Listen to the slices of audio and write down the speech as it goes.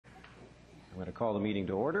going to call the meeting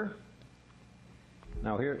to order.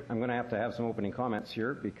 Now here, I'm going to have some opening comments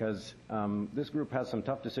here because this group has some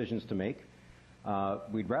tough decisions to make.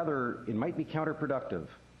 It might be counterproductive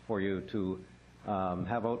for you to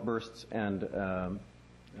have outbursts and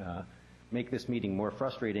make this meeting more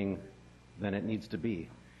frustrating than it needs to be.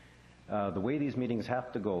 The way these meetings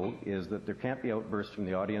have to go is that there can't be outbursts from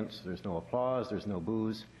the audience. There's no applause. There's no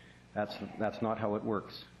boos. That's not how it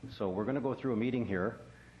works. So we're going to go through a meeting here,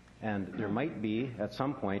 and there might be, at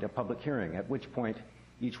some point, a public hearing, at which point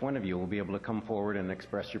each one of you will be able to come forward and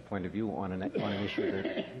express your point of view on an issue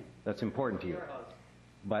that's important to you.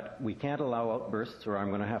 But we can't allow outbursts, or I'm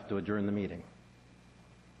going to have to adjourn the meeting.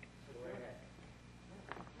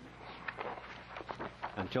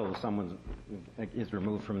 Until someone is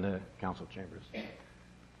removed from the council chambers.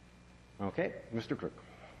 Okay, Mr. Clerk.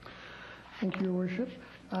 Thank you, Your Worship.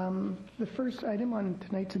 The first item on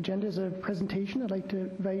tonight's agenda is a presentation. I'd like to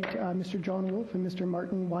invite Mr. John Wolff and Mr.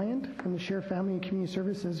 Martin Wyant from the Share Family and Community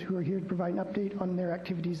Services, who are here to provide an update on their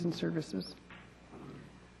activities and services.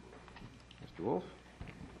 Mr. Wolff.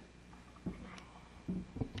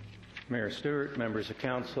 Mayor Stewart, members of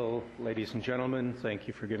council, ladies and gentlemen, thank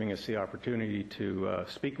you for giving us the opportunity to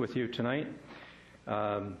speak with you tonight.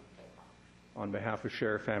 On behalf of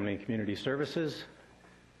Share Family and Community Services,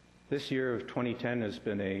 this year of 2010 has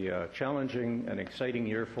been a challenging and exciting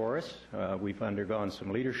year for us. We've undergone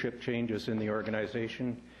some leadership changes in the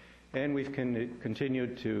organization, and we've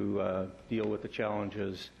continued to deal with the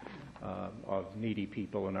challenges of needy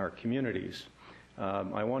people in our communities.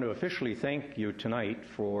 I want to officially thank you tonight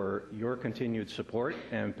for your continued support,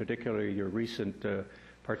 and particularly your recent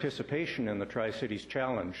participation in the Tri-Cities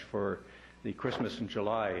Challenge for the Christmas in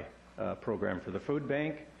July program for the food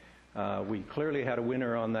bank. We clearly had a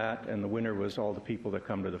winner on that, and the winner was all the people that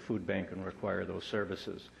come to the food bank and require those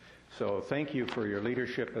services. So thank you for your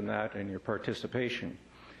leadership in that and your participation.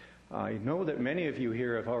 I know that many of you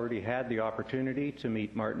here have already had the opportunity to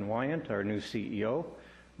meet Martin Wyant, our new CEO.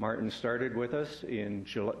 Martin started with us in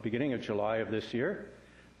beginning of July of this year.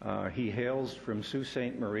 He hails from Sault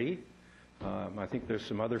Ste. Marie. I think there's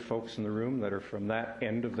some other folks in the room that are from that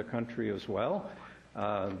end of the country as well.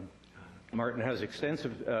 Martin has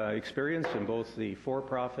extensive experience in both the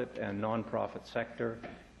for-profit and non-profit sector,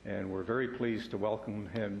 and we're very pleased to welcome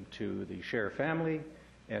him to the Share family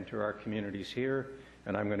and to our communities here.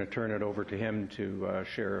 And I'm going to turn it over to him to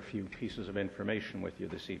share a few pieces of information with you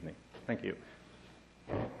this evening. Thank you.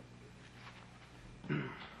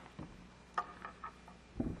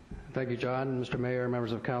 Thank you, John. Mr. Mayor,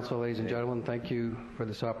 members of council, ladies and gentlemen, thank you for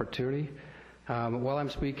this opportunity. While I'm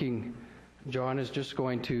speaking, John is just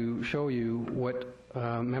going to show you what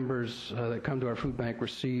members that come to our food bank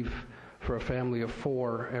receive for a family of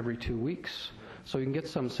 4 every 2 weeks, so you can get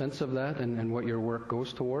some sense of that and what your work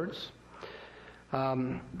goes towards.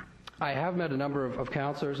 I have met a number of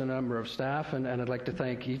councillors and a number of staff, and I'd like to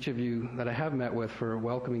thank each of you that I have met with for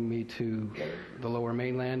welcoming me to the Lower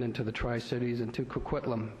Mainland and to the Tri-Cities and to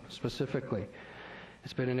Coquitlam specifically.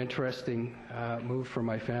 It's been an interesting move for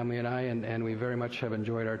my family and I, and we very much have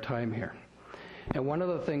enjoyed our time here. And one of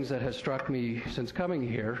the things that has struck me since coming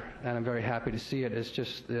here, and I'm very happy to see it, is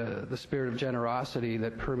just the spirit of generosity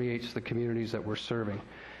that permeates the communities that we're serving.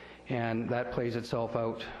 And that plays itself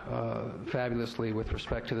out fabulously with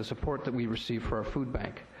respect to the support that we receive for our food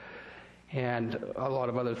bank and a lot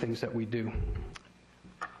of other things that we do.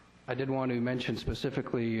 I did want to mention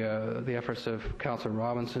specifically the efforts of Councillor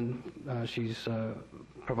Robinson. She's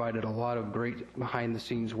provided a lot of great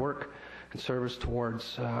behind-the-scenes work and service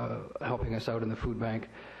towards helping us out in the food bank.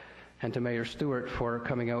 And to Mayor Stewart for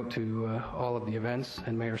coming out to all of the events,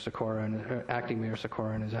 and Mayor Sikora and Acting Mayor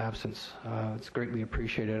Sikora in his absence. It's greatly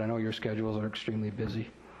appreciated. I know your schedules are extremely busy.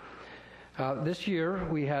 This year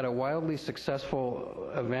we had a wildly successful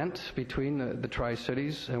event between the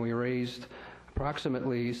Tri-Cities, and we raised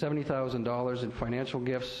approximately $70,000 in financial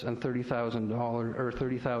gifts and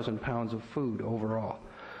 $30,000 pounds of food overall.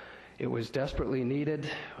 It was desperately needed.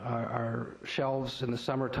 Our shelves in the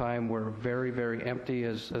summertime were very, very empty,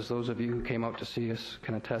 as those of you who came out to see us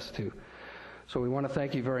can attest to. So we want to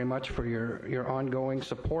thank you very much for your ongoing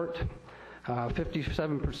support.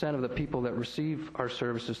 57% of the people that receive our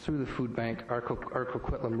services through the food bank are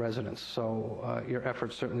Coquitlam residents. So your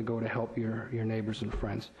efforts certainly go to help your neighbors and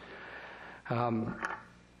friends.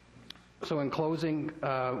 So in closing,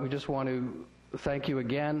 we just want to thank you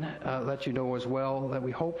again, let you know as well that we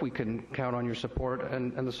hope we can count on your support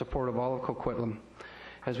and the support of all of Coquitlam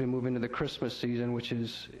as we move into the Christmas season, which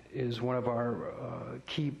is one of our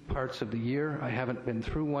key parts of the year. I haven't been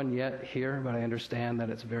through one yet here, but I understand that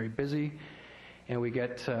it's very busy and we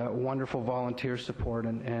get wonderful volunteer support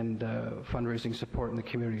and fundraising support in the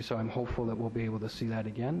community. So I'm hopeful that we'll be able to see that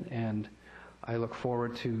again, and I look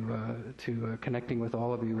forward to connecting with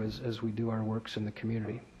all of you as we do our works in the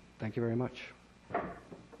community. Thank you very much.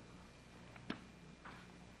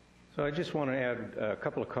 So I just want to add a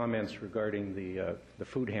couple of comments regarding the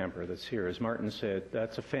food hamper that's here. As Martin said,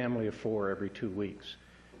 that's a family of 4 every 2 weeks.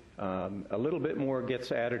 A little bit more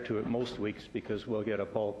gets added to it most weeks because we'll get a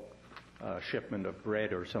bulk shipment of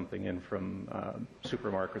bread or something in from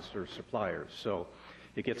supermarkets or suppliers. So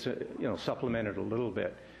it gets supplemented a little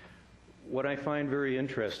bit. What I find very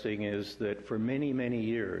interesting is that for many, many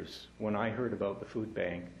years, when I heard about the food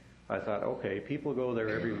bank, I thought, okay, people go there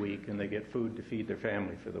every week and they get food to feed their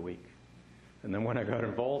family for the week. And then when I got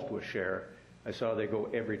involved with Share, I saw they go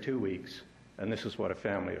every 2 weeks, and this is what a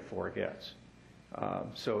family of 4 gets.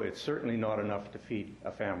 So it's certainly not enough to feed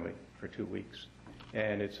a family for 2 weeks.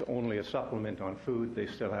 And it's only a supplement on food. They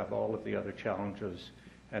still have all of the other challenges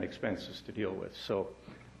and expenses to deal with. So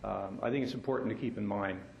I think it's important to keep in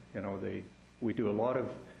mind, we do a lot of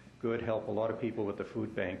good, help a lot of people with the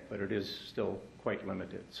food bank, but it is still quite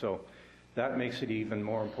limited. So that makes it even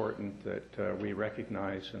more important that we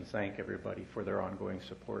recognize and thank everybody for their ongoing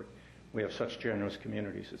support. We have such generous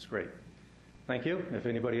communities. It's great. Thank you. If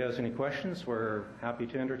anybody has any questions, we're happy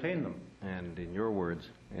to entertain them. And in your words,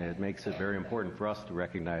 it makes it very important for us to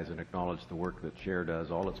recognize and acknowledge the work that SHARE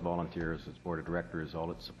does, all its volunteers, its board of directors,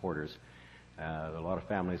 all its supporters. A lot of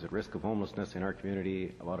families at risk of homelessness in our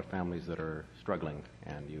community, a lot of families that are struggling,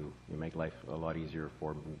 and you make life a lot easier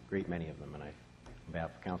for a great many of them. And on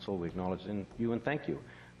behalf of council, we acknowledge you and thank you.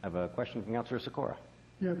 I have a question from Councillor Sikora.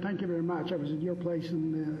 Yeah, thank you very much. I was at your place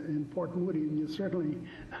in Port Moody, and you certainly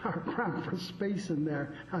are cramped for space in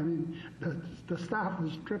there. I mean, the staff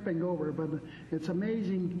was tripping over, but it's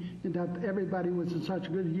amazing that everybody was in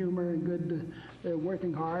such good humor and good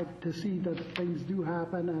working hard to see that things do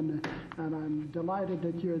happen, and I'm delighted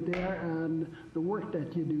that you're there and the work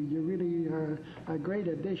that you do. You really are a great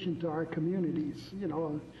addition to our communities,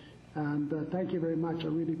 and thank you very much. I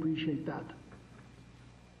really appreciate that.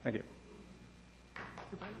 Thank you.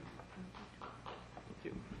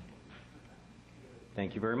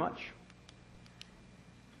 Thank you very much.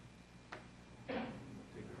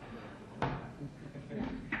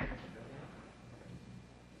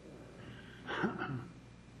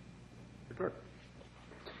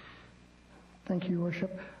 Thank you, Your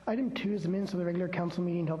Worship. Item 2 is the minutes of the regular council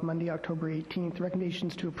meeting held Monday, October 18th.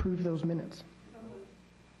 Recommendations to approve those minutes.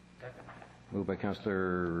 Moved by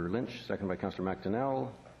Councillor Lynch, second by Councillor McDonnell.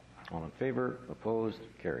 All in favor? Opposed?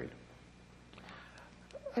 Carried.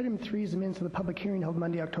 Item 3 is the minutes of the public hearing held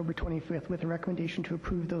Monday, October 25th, with a recommendation to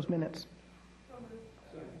approve those minutes.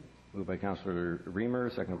 Moved by Councillor Reamer,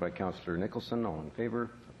 seconded by Councillor Nicholson. All in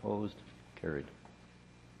favor? Opposed? Carried.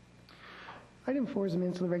 Item 4 is the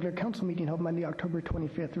minutes of the regular council meeting held Monday, October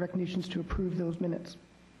 25th. Recommendations to approve those minutes.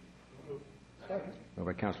 Moved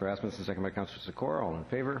by Councillor Asmussen, seconded by Councillor Sikora. All in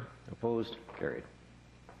favor? Opposed? Carried.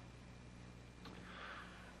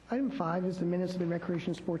 Item 5 is the minutes of the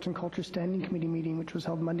Recreation, Sports and Culture Standing Committee meeting, which was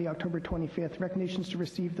held Monday, October 25th. Recommendations to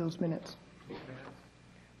receive those minutes.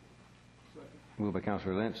 Moved by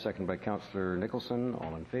Councillor Lynch, seconded by Councillor Nicholson.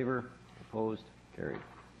 All in favor? Opposed? Carried.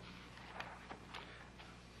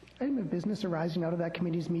 Item of business arising out of that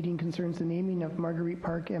committee's meeting concerns the naming of Marguerite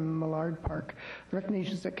Park and Millard Park. The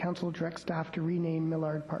recommendation is that council direct staff to rename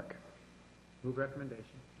Millard Park. Move recommendation.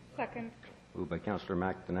 Second. Moved by Councillor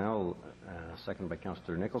McDonnell, seconded by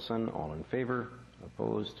Councillor Nicholson. All in favor?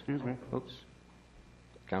 Opposed? Excuse me. Oops.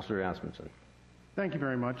 Councillor Asmussen. Thank you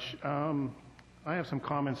very much. I have some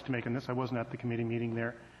comments to make on this. I wasn't at the committee meeting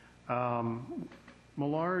there.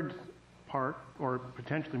 Millard Park, or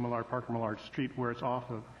potentially Millard Park or Millard Street, where it's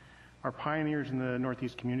off of, are pioneers in the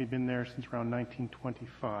Northeast community, been there since around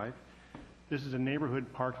 1925. This is a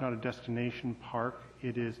neighborhood park, not a destination park.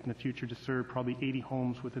 It is in the future to serve probably 80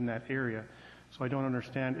 homes within that area. So I don't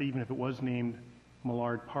understand, even if it was named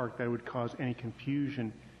Millard Park, that it would cause any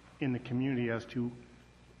confusion in the community as to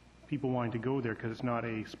people wanting to go there, because it's not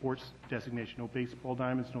a sports designation, no baseball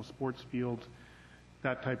diamonds, no sports fields,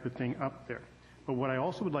 that type of thing up there. But what I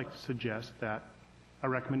also would like to suggest that a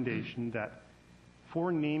recommendation that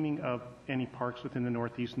for naming of any parks within the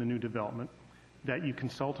Northeast and the new development, that you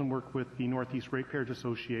consult and work with the Northeast Ratepayers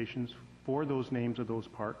Associations for those names of those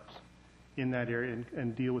parks in that area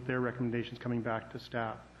and deal with their recommendations coming back to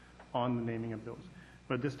staff on the naming of those.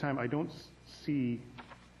 But this time I don't see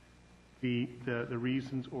the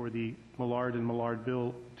reasons or the Millard and Millard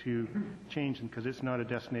bill to change them, because it's not a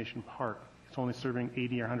destination park. It's only serving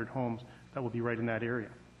 80 or 100 homes that will be right in that area.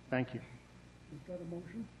 Thank you. Is that a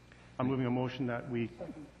motion? I'm moving a motion that we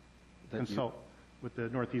consult with the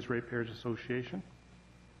Northeast Ratepayers Association.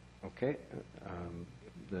 Okay.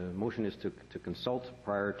 The motion is to consult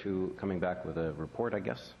prior to coming back with a report, I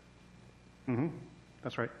guess?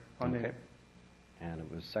 That's right. On Okay. name. And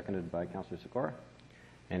it was seconded by Councillor Sikora.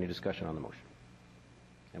 Any discussion on the motion?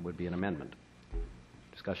 It would be an amendment.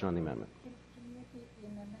 Discussion on the amendment. Can you repeat the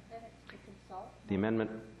amendment then? It's to consult? The amendment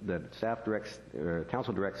that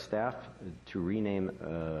council directs staff to rename,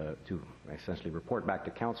 to essentially report back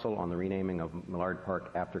to council on the renaming of Millard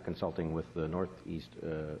Park after consulting with the Northeast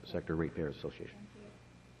Sector Ratepayers Association.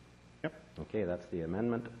 Yep. Okay, that's the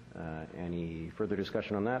amendment. Any further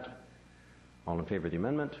discussion on that? All in favor of the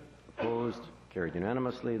amendment? Opposed? Carried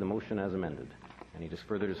unanimously. The motion as amended. Any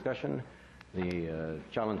further discussion? The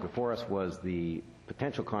challenge before us was the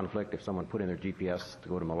potential conflict if someone put in their GPS to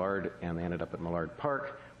go to Millard and they ended up at Millard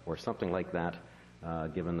Park or something like that,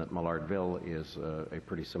 given that Millardville is a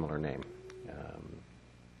pretty similar name.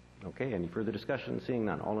 Okay, any further discussion? Seeing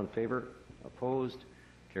none. All in favor? Opposed?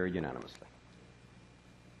 Carried unanimously.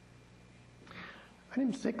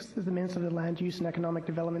 Item 6 is the minutes of the Land Use and Economic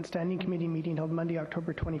Development Standing Committee meeting held Monday,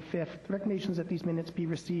 October 25th. The recommendation is that these minutes be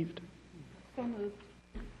received. So moved.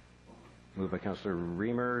 Moved by Councillor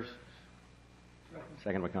Reimers,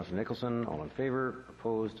 second by Councillor Nicholson. All in favor?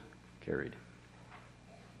 Opposed? Carried.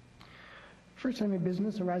 First item of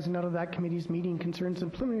business arising out of that committee's meeting concerns a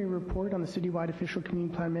preliminary report on the citywide official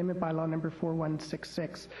community plan amendment bylaw number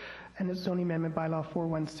 4166 and its zoning amendment bylaw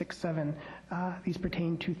 4167. These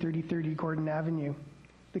pertain to 3030 Gordon Avenue.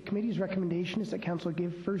 The committee's recommendation is that council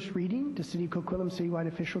give first reading to City of Coquitlam citywide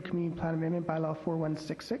official community plan amendment bylaw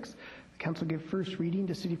 4166. The council give first reading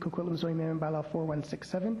to City of Coquitlam zoning amendment bylaw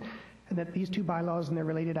 4167, and that these two bylaws and their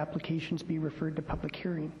related applications be referred to public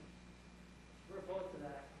hearing.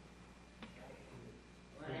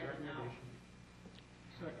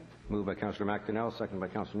 Moved by Councillor McDonnell, second by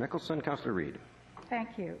Councillor Nicholson. Councillor Reid.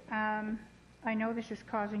 Thank you. I know this is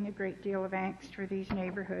causing a great deal of angst for these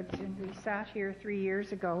neighborhoods, and we sat here 3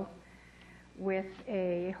 years ago with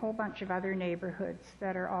a whole bunch of other neighborhoods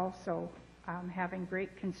that are also having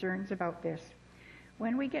great concerns about this.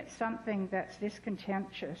 When we get something that's this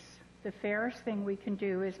contentious, the fairest thing we can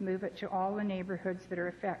do is move it to all the neighborhoods that are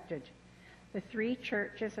affected. The 3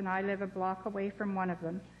 churches, and I live a block away from one of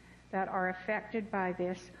them, that are affected by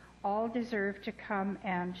this all deserve to come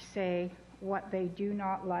and say what they do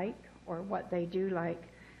not like or what they do like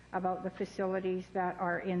about the facilities that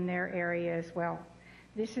are in their area as well.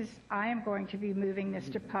 I am going to be moving this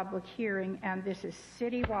to public hearing, and this is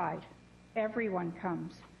citywide. Everyone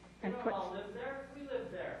comes and puts. All live there. We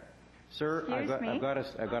live there. Sir, I've got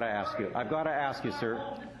to ask you. I've got to ask you, sir.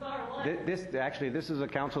 This is a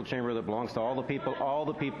council chamber that belongs to all the people.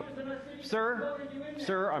 Sir,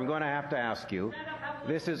 I'm going to have to ask you.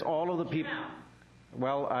 This is all of the people.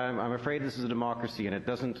 Well, I'm afraid this is a democracy, and it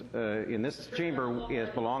doesn't. In this chamber,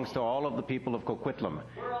 it belongs to all of the people of Coquitlam,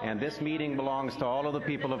 and this meeting belongs to all of the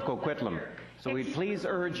people of Coquitlam. So we please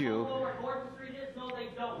urge you.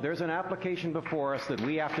 There's an application before us that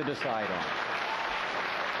we have to decide on.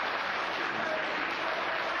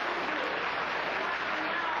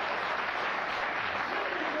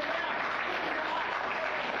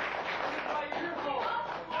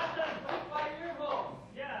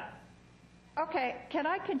 Okay, can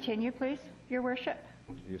I continue, please, Your Worship?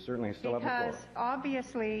 You certainly still have the floor. Because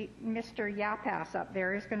obviously Mr. Yapas up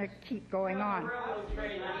there is going to keep going on.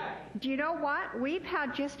 Do you know what? We've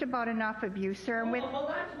had just about enough of you, sir. And with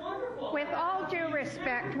all due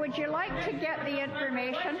respect, would you like to get the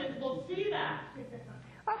information? We'll see that.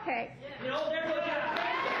 Okay. You know, there was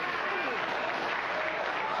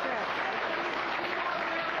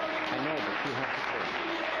I know, but you have to say.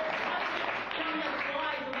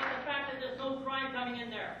 Coming in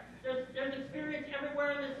there. There's experience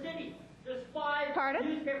everywhere in the city. There's 5 Pardon?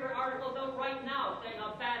 newspaper articles out right now saying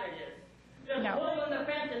how bad it is. There's No. a hole in the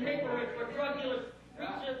fence in Maple Ridge where drug dealers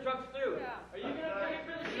reach the drugs through. Are you going to pay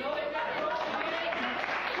for the show?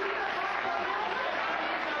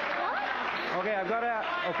 Okay,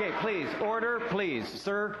 okay, please, order, please.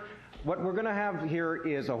 Sir, what we're going to have here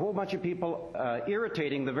is a whole bunch of people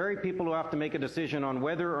irritating the very people who have to make a decision on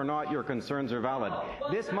whether or not your concerns are valid.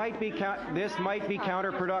 This might be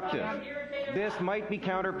counterproductive. This might be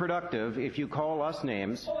counterproductive if you call us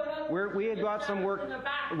names. We've got some work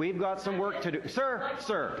to do. Sir.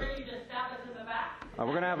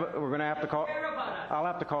 We're going to have to call. I'll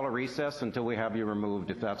have to call a recess until we have you removed,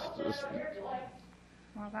 if that's.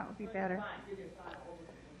 Well, that would be better.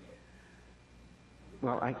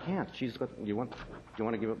 Well, I can't. You want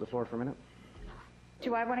to give up the floor for a minute?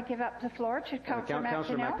 Do I want to give up the floor to Councillor McDonnell?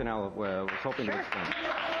 Councillor McDonnell was hoping to explain.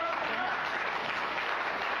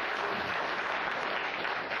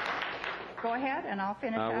 Go ahead, and I'll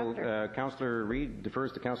finish after. Councillor Reid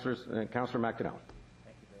defers to Councillor McDonnell.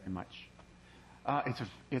 Thank you very much.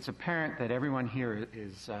 It's apparent that everyone here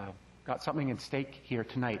is got something at stake here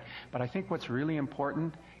tonight. But I think what's really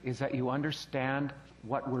important is that you understand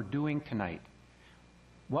what we're doing tonight.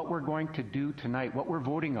 What we're going to do tonight, what we're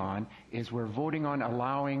voting on, is we're voting on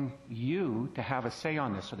allowing you to have a say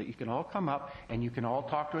on this so that you can all come up and you can all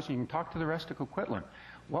talk to us and you can talk to the rest of Coquitlam.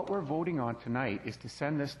 What we're voting on tonight is to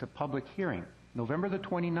send this to public hearing, November the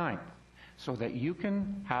 29th, so that you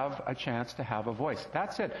can have a chance to have a voice.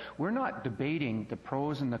 That's it. We're not debating the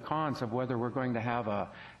pros and the cons of whether we're going to have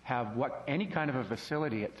any kind of a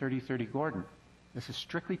facility at 3030 Gordon. This is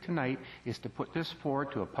strictly tonight, is to put this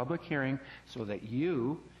forward to a public hearing so that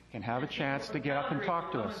you can have a chance to get up and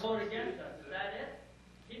talk to us. Vote against us. Is that it?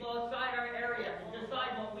 People outside our area can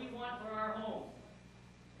decide what we want for our homes.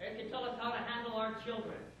 They can tell us how to handle our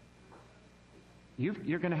children.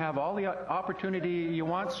 You're going to have all the opportunity you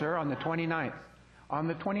want, sir, on the 29th. On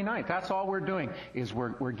the 29th. That's all we're doing, is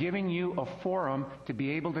we're giving you a forum to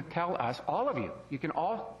be able to tell us, all of you. You can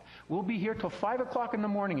all... We'll be here till 5 o'clock in the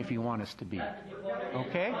morning if you want us to be.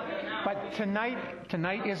 Okay? But tonight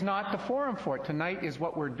is not the forum for it. Tonight is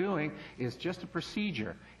what we're doing is just a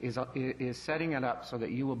procedure, is setting it up so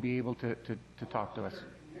that you will be able to talk to us.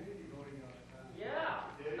 Yeah,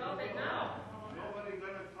 stop it now. Nobody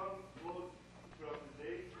going to come vote from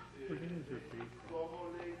today.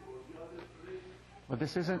 Well,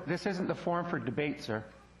 this isn't the forum for debate, sir.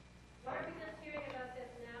 Why are we just hearing about this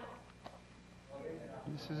now?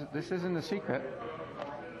 This isn't a secret.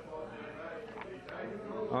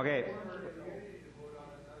 Okay.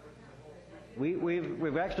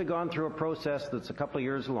 We've actually gone through a process that's a couple of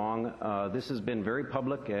years long. This has been very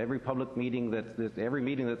public. Every public meeting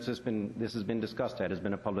this has been discussed at has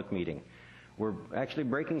been a public meeting. We're actually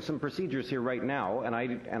breaking some procedures here right now, and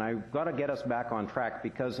I've got to get us back on track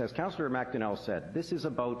because, as Councillor McDonnell said, this is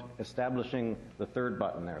about establishing the third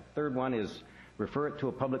button there. The third one is refer it to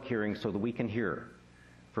a public hearing so that we can hear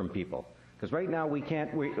from people. Because right now we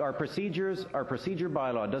can't. Our procedure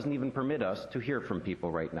bylaw doesn't even permit us to hear from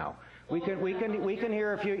people right now. We can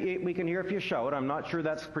hear if you shout. I'm not sure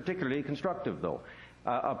that's particularly constructive though.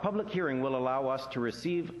 A public hearing will allow us to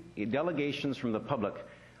receive delegations from the public,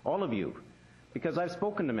 all of you. Because I've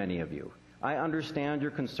spoken to many of you. I understand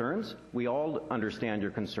your concerns. We all understand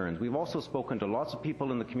your concerns. We've also spoken to lots of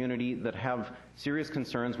people in the community that have serious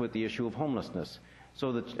concerns with the issue of homelessness.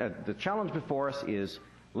 So the challenge before us is,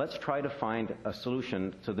 let's try to find a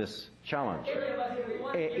solution to this challenge. If we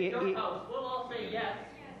want to get your house, we'll all say yes.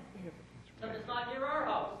 Because it's not near our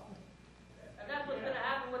house. And that's what's going to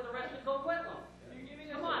happen with the rest of Coquitlam.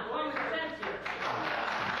 Come on, common sense here.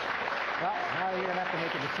 Well, now you're going to have to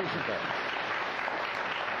make a decision there.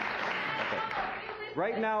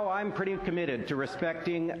 Right now, I'm pretty committed to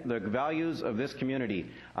respecting the values of this community.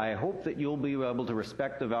 I hope that you'll be able to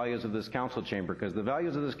respect the values of this council chamber, because the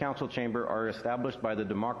values of this council chamber are established by the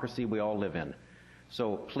democracy we all live in.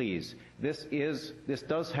 So please, this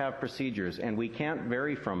does have procedures, and we can't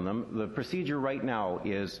vary from them. The procedure right now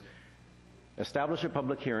is establish a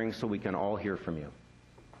public hearing so we can all hear from you.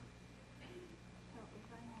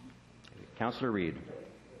 Councillor Reid.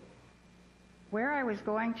 Where I was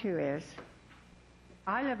going to is,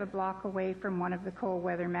 I live a block away from one of the cold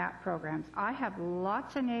weather map programs. I have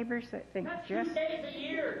lots of neighbors that think That's 2 days a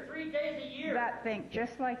year, 3 days a year. That think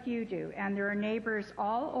just like you do. And there are neighbors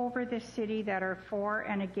all over this city that are for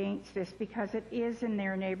and against this because it is in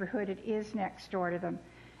their neighborhood, it is next door to them.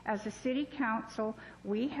 As a city council,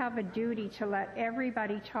 we have a duty to let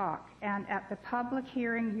everybody talk. And at the public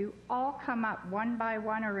hearing, you all come up one by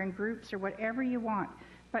one or in groups or whatever you want.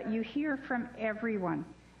 But you hear from everyone.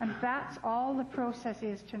 And that's all the process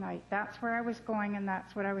is tonight. That's where I was going, and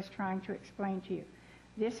that's what I was trying to explain to you.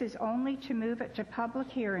 This is only to move it to public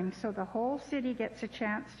hearing so the whole city gets a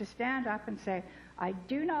chance to stand up and say, I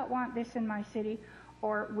do not want this in my city,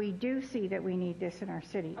 or we do see that we need this in our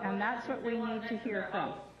city. And that's what we need to hear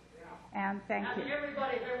from. And thank you. Asking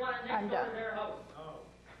everybody if they want it next door to their house.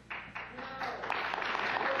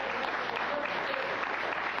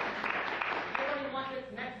 Nobody wants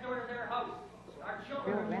it next door to their house. Our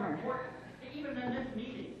children are more important, even in this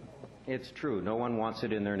meeting. It's true. No one wants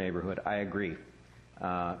it in their neighborhood. I agree.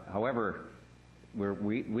 However,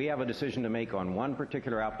 we have a decision to make on one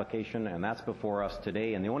particular application, and that's before us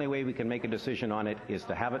today. And the only way we can make a decision on it is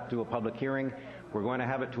to have it to a public hearing. We're going to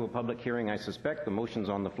have it to a public hearing. I suspect the motion's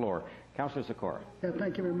on the floor. Councillor Sikora. Yeah,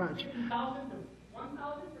 thank you very much. 1,000,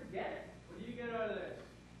 forget it. What do you get out of this?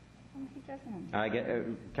 He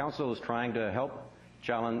doesn't. Council is trying to help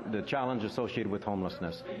the challenge associated with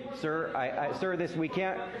homelessness. Sir, sir, this we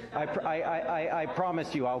can't. I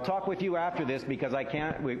promise you, I'll talk with you after this because I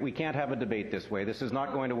can't. We can't have a debate this way. This is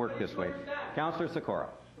not going to work this way. Councillor Sikora.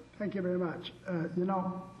 Thank you very much. You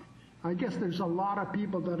know, I guess there's a lot of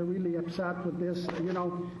people that are really upset with this. You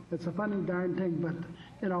know, it's a funny darn thing, but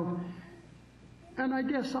you know, and I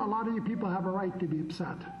guess a lot of you people have a right to be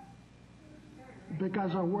upset.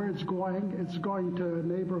 Because of where it's going to a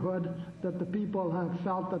neighborhood that the people have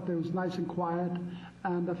felt that it was nice and quiet.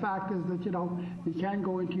 And the fact is that, you know, you can't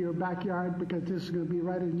go into your backyard because this is going to be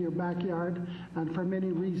right in your backyard, and for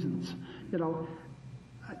many reasons. You know,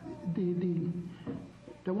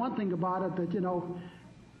 the one thing about it that, you know,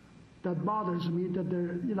 that bothers me that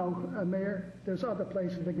there, you know, Mayor, there's other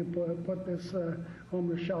places they can put this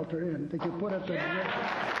homeless shelter in. They can put it in. Hold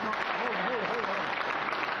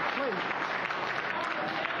on.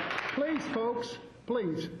 Please, folks,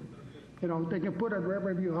 please. You know, they can put it at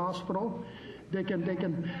Riverview Hospital. They can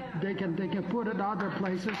put it other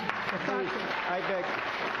places. I beg,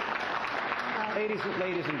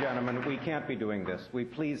 ladies and gentlemen, we can't be doing this. We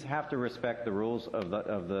please have to respect the rules of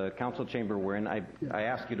the council chamber we're in. I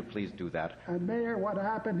ask you to please do that. And Mayor, what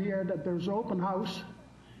happened here that there's open house,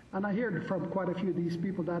 and I hear from quite a few of these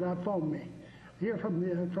people that have phoned me. Hear from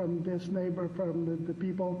this neighbor, from the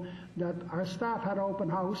people, that our staff had open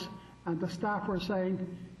house, and the staff were saying,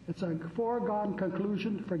 it's a foregone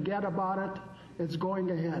conclusion, forget about it, it's going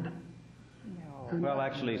ahead. No. Well,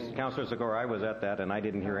 actually, Councillor Zagor, I was at that, and I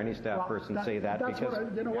didn't hear any staff person say that because...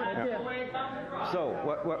 You know what I did. So,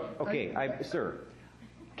 okay, sir,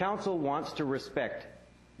 council wants to respect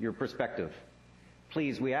your perspective.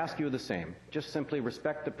 Please, we ask you the same. Just simply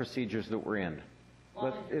respect the procedures that we're in.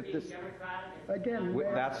 Again,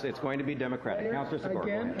 it's going to be democratic. Councillor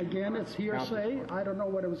Sikora. Again, it's hearsay. I don't know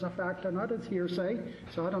whether it was a fact or not. It's hearsay,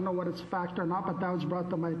 so I don't know what it's a fact or not, but that was brought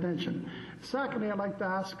to my attention. Secondly, I'd like to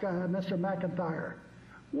ask Mr. McIntyre,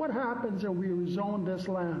 what happens if we rezone this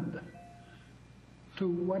land to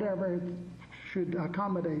whatever it should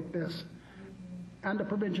accommodate this, and the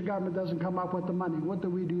provincial government doesn't come up with the money? What do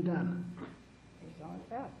we do then?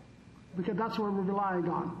 Because that's what we're relying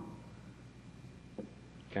on.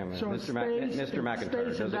 Okay, so Mr.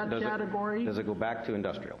 McIntyre, does it go back to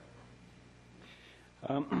industrial?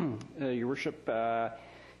 Your Worship,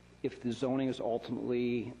 if the zoning is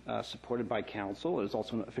ultimately supported by council, there's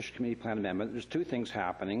also an official committee plan amendment. There's two things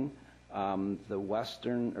happening. The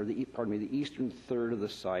eastern third of the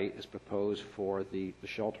site is proposed for the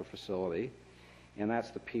shelter facility, and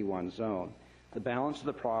that's the P1 zone. The balance of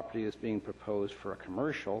the property is being proposed for a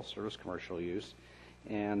service commercial use,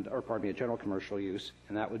 a general commercial use,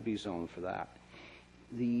 and that would be zoned for that.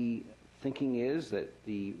 The thinking is that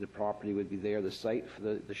the property would be there, the site for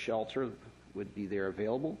the shelter would be there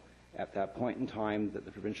available at that point in time that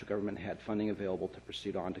the provincial government had funding available to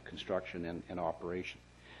proceed on to construction and operation.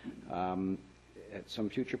 At some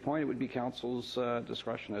future point, it would be council's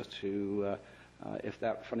discretion as to if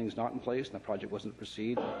that funding is not in place and the project wasn't to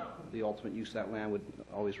proceed, the ultimate use of that land would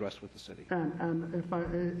always rest with the city. And if I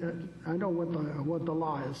know what the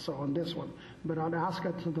law is so on this one, but I'd ask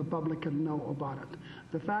it so the public can know about it.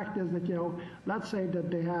 The fact is that, you know, let's say that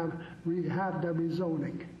they have the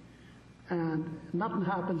rezoning, and nothing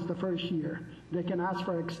happens the first year. They can ask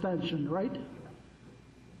for extension, right?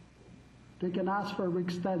 They can ask for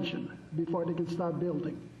extension before they can start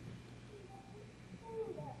building.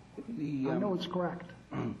 I know it's correct.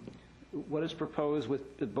 What is proposed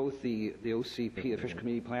with both the OCP, Official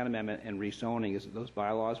Committee Plan Amendment, and rezoning is that those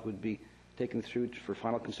bylaws would be taken through for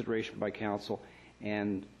final consideration by council,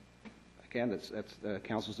 and again, that's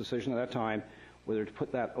council's decision at that time whether to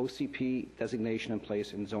put that OCP designation in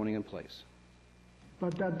place and zoning in place.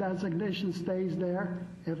 But that designation stays there.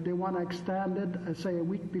 If they want to extend it, say a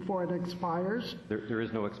week before it expires. There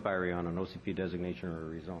is no expiry on an OCP designation or a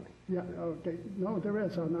rezoning. Yeah, okay. No, there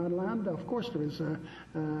is. On our land, of course there is. The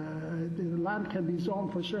land can be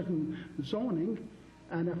zoned for certain zoning.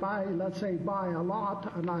 And if I, let's say, buy a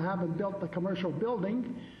lot and I haven't built the commercial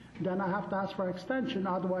building, then I have to ask for extension,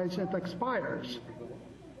 otherwise it expires.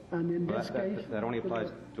 And in this case... That only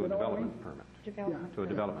applies to a development permit. To a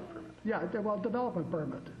development permit. Yeah, well, development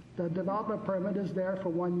permit. The development permit is there for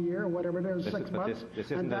 1 year, whatever it is, 6 months.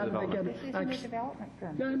 This isn't the development. This isn't the development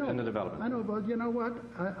permit. Yeah, I know. It's in the development. I know, but you know what?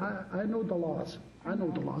 I know the laws. I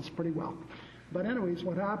know the laws pretty well. But anyways,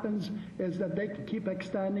 what happens is that they can keep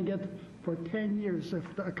extending it for 10 years if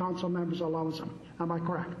the council members allows them. Am I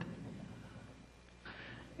correct?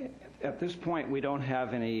 At this point, we don't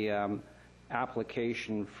have any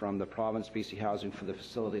application from the province BC Housing for the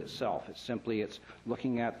facility itself. It's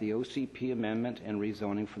looking at the OCP amendment and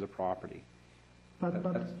rezoning for the property. But You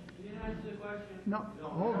didn't answer the question. no,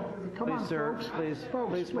 hold, come Please, on, sir, folks.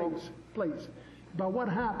 please, folks. Please. But what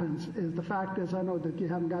happens is the fact is, I know that you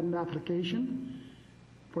haven't got an application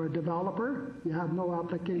for a developer. You have no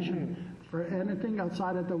application for anything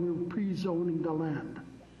outside of the we're pre-zoning the land.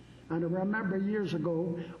 And I remember years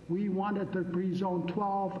ago, we wanted to pre-zone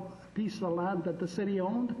 12 pieces of land that the city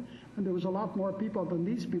owned, and there was a lot more people than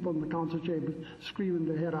these people in the council chamber screaming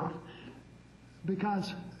their head off.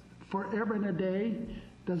 Because forever and a day,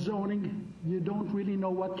 the zoning, you don't really know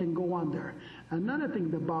what can go on there. Another thing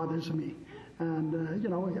that bothers me, and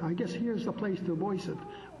I guess here's the place to voice it.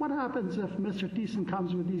 What happens if Mr. Thiessen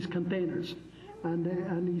comes with these containers,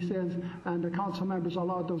 and he says, and the council members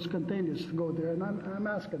allow those containers to go there? And I'm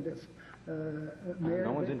asking this, Mayor.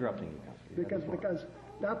 No one's interrupting you, Councillor. Because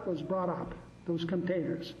that was brought up, those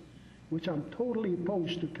containers, which I'm totally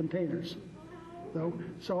opposed to containers.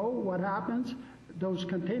 So what happens? Those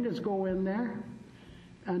containers go in there,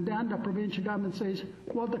 and then the provincial government says,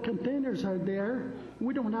 well, the containers are there.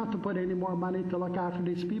 We don't have to put any more money to look after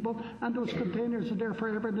these people, and those containers are there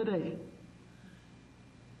forever and a day.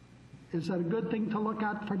 Is that a good thing to look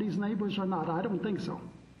at for these neighbors or not? I don't think so.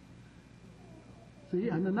 See,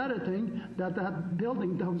 and another thing, that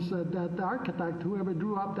building, that the architect, whoever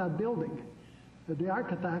drew up that building, the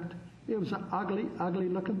architect, it was an ugly, ugly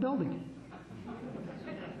looking building.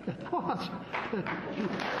 It was.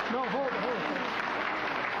 No, hold on.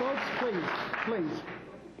 Folks, please.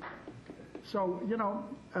 So,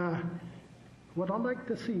 what I'd like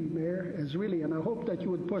to see, Mayor, is really, and I hope that you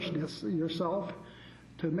would push this yourself,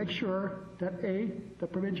 to make sure that, the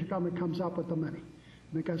provincial government comes up with the money.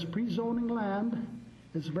 Because pre-zoning land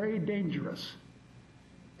is very dangerous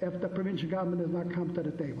if the provincial government does not come to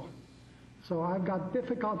the table. So I've got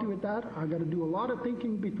difficulty with that. I've got to do a lot of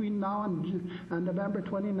thinking between now and November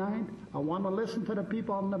 29th. I want to listen to the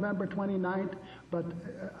people on November 29th, but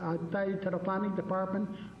I tell you, to the planning department,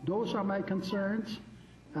 those are my concerns.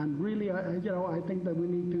 And really, I think that we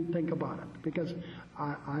need to think about it, because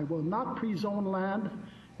I will not pre-zone land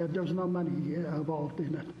if there's no money involved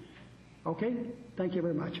in it. Okay? Thank you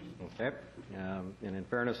very much. Okay. And in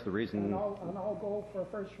fairness, the reason... And I'll go for a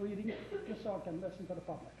first reading, just so I can listen to the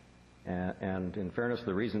public. And in fairness,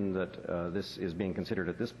 the reason that this is being considered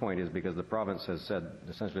at this point is because the province has said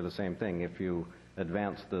essentially the same thing. If you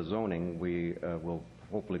advance the zoning, we will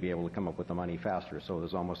hopefully be able to come up with the money faster. So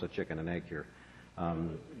there's almost a chicken and egg here.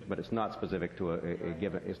 But it's not specific to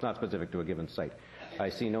a given site. I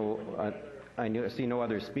see no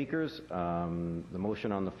other speakers. The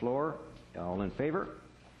motion on the floor. All in favor?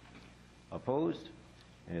 Opposed?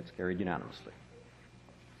 And it's carried unanimously.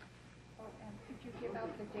 And could you give out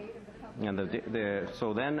the date of the public And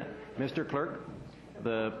so then, Mr. Clerk,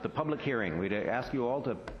 the public hearing. We'd ask you all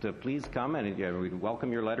to please come, and we'd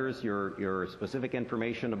welcome your letters, your specific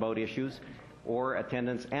information about issues, or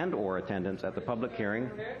attendance at the public hearing.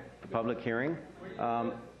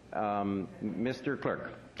 Mr.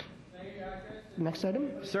 Clerk. Next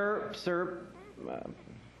item. Sir,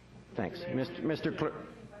 thanks. Mr. Clerk.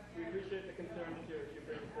 We appreciate the concern that you're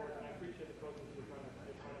bringing forward, and I appreciate the process you're trying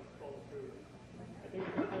to follow through. I think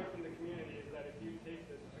the concern from the community is that if you take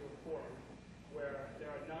this to a forum where there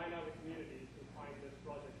are 9 other communities who find this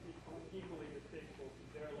project equally distasteful to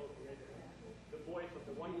their local neighborhood, the voice of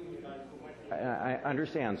the one community who might be... I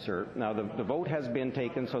understand, sir. Now, the vote has been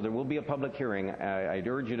taken, so there will be a public hearing. I'd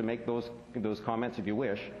urge you to make those comments, if you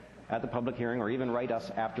wish, at the public hearing, or even write us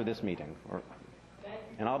after this meeting.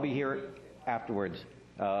 And I'll be here afterwards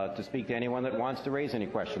to speak to anyone that wants to raise any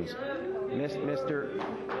questions. Mr.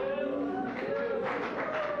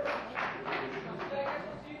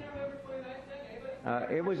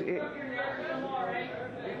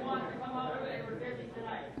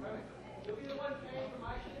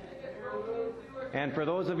 And for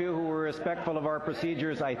those of you who were respectful of our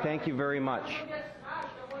procedures, I thank you very much.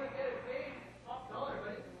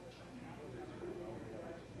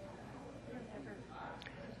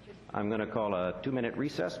 I'm going to call a 2-minute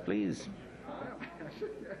recess, please.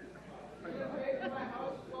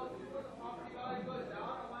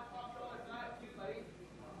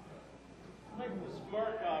 Wipe the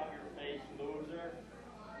smirk off your face, loser.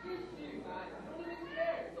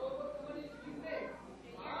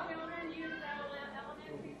 Children use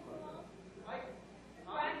elementary school?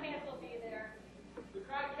 Crackheads will be there. The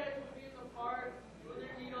crackheads will be in the park doing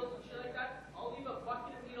their needles and shit like that. I'll leave a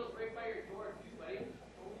bucket of needles right by your door too, buddy.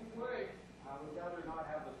 Don't you worry. I would rather not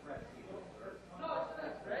have the threat, sir. No, it's not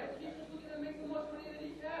a threat. He's just looking to make the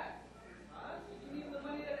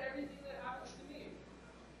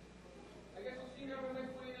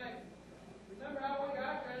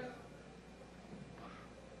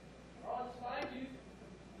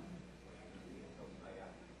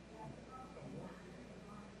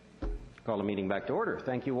Call the meeting back to order.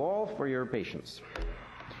 Thank you all for your patience.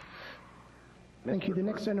 Thank you. The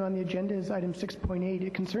next item on the agenda is item 6.8.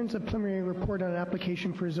 It concerns a preliminary report on an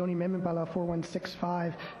application for a zoning amendment bylaw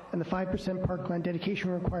 4165 and the 5% parkland dedication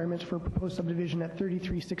requirements for a proposed subdivision at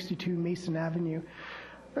 3362 Mason Avenue.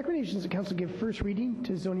 Recommendations that council give first reading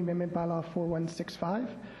to zoning amendment bylaw 4165.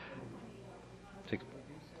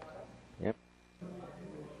 Yep.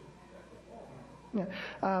 Yeah,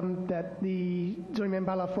 that the zoning amendment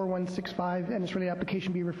bylaw 4165 and its related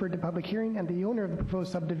application be referred to public hearing, and the owner of the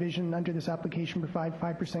proposed subdivision under this application provide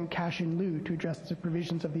 5% cash in lieu to address the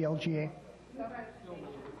provisions of the LGA.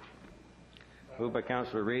 Moved by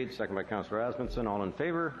Councillor Reid, second by Councillor Asmundson. All in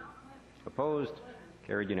favour? Opposed?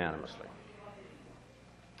 Carried unanimously.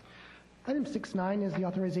 Item 6.9 is the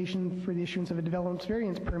authorization for the issuance of a development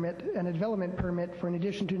variance permit and a development permit for an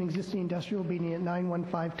addition to an existing industrial building at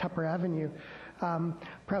 915 Tupper Avenue.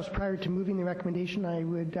 Perhaps prior to moving the recommendation, I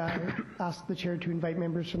would ask the chair to invite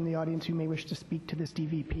members from the audience who may wish to speak to this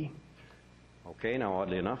DVP. Okay, now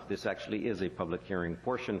oddly enough, this actually is a public hearing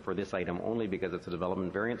portion for this item only because it's a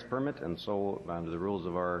development variance permit, and so under the rules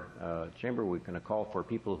of our chamber, we're going to call for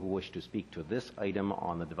people who wish to speak to this item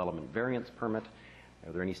on the development variance permit.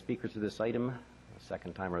 Are there any speakers to this item?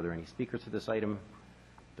 Second time, are there any speakers to this item?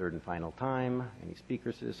 Third and final time, any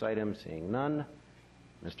speakers to this item? Seeing none.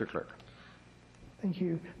 Mr. Clerk. Thank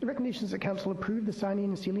you. The recommendation is that council approve the signing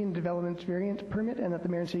and sealing of development variance permit, and that the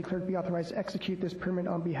mayor and city clerk be authorized to execute this permit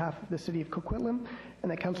on behalf of the city of Coquitlam,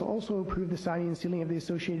 and that council also approve the signing and sealing of the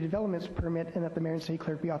associated developments permit, and that the mayor and city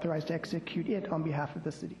clerk be authorized to execute it on behalf of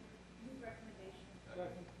the city.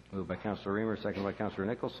 Moved by Councillor Reamer, second by Councillor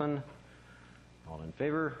Nicholson. All in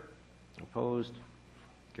favor? Opposed?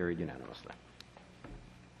 Carried unanimously.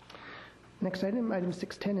 Next item, item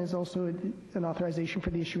 610, is also an authorization for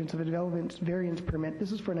the issuance of a development variance permit.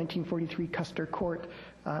 This is for 1943 Custer Court.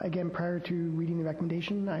 Again, prior to reading the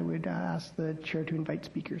recommendation, I would ask the chair to invite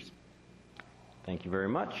speakers. Thank you very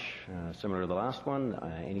much. Similar to the last one,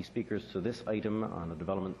 any speakers to this item on the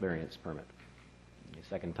development variance permit?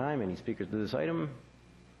 Second time, any speakers to this item?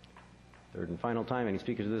 Third and final time, any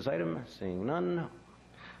speakers to this item? Seeing none.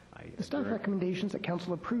 The staff recommendations that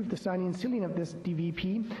council approve the signing and sealing of this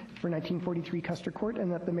DVP for 1943 Custer Court,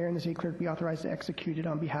 and that the mayor and the city clerk be authorized to execute it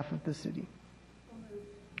on behalf of the city.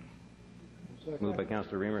 Moved by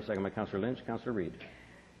Councillor Reamer, second by Councillor Lynch. Councillor Reid.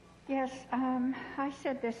 Yes, I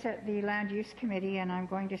said this at the Land Use Committee, and I'm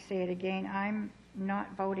going to say it again. I'm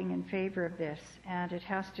not voting in favor of this, and it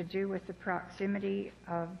has to do with the proximity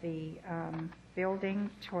of the building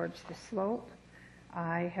towards the slope.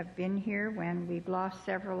 I have been here when we've lost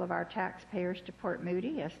several of our taxpayers to Port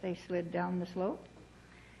Moody as they slid down the slope.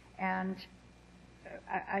 And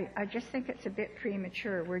I just think it's a bit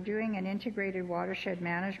premature. We're doing an integrated watershed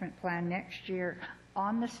management plan next year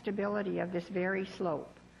on the stability of this very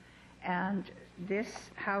slope. And this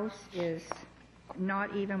house is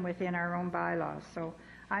not even within our own bylaws. So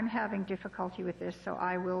I'm having difficulty with this, so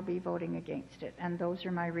I will be voting against it. And those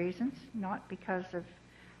are my reasons, not because of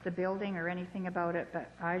the building or anything about it, but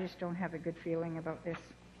I just don't have a good feeling about this.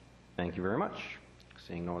 Thank you very much.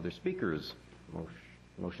 Seeing no other speakers,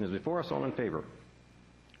 motion is before us. All in favor?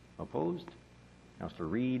 Opposed? Councillor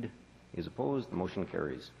Reid is opposed. The motion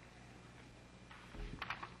carries.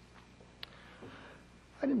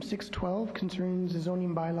 Item 612 concerns the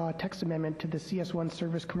zoning bylaw text amendment to the CS1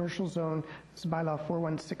 service commercial zone. This is bylaw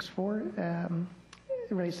 4164.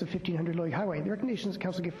 It relates to 1500 Loy Highway. The recommendations that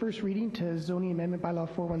council give first reading to zoning amendment bylaw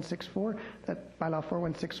 4164, that bylaw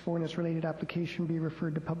 4164 and its related application be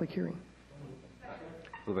referred to public hearing.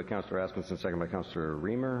 Moved by Councillor Asmundson, second by Councillor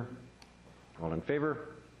Reamer. All in favor?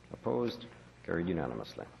 Opposed? Carried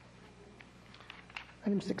unanimously.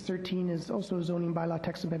 Item 613 is also a zoning bylaw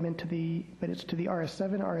text amendment to the, but it's to the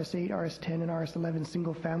RS7, RS8, RS10, and RS11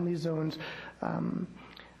 single family zones.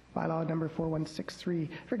 Bylaw number 4163.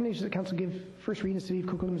 Recommendations that council give first reading to City of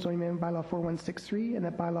Coquitlam zoning amendment bylaw 4163, and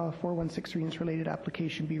that bylaw 4163 and its related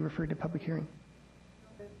application be referred to public hearing.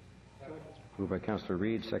 Moved by Councillor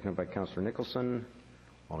Reid, seconded by Councillor Nicholson.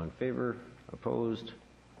 All in favor? Opposed?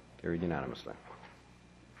 Carried unanimously.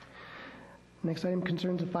 Next item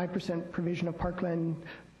concerns a 5% provision of parkland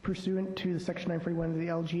pursuant to the Section 941 of the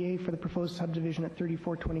LGA for the proposed subdivision at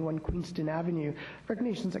 3421 Queenston Avenue.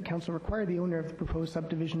 Recommendations that council require the owner of the proposed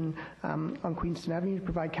subdivision on Queenston Avenue to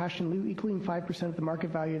provide cash in lieu equaling 5% of the market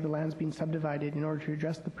value of the lands being subdivided in order to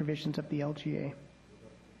address the provisions of the LGA.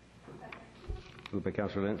 Moved by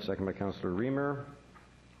Councillor Lynch, second by Councillor Reamer.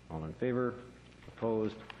 All in favor?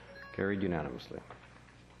 Opposed? Carried unanimously.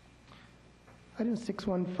 Item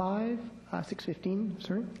 615,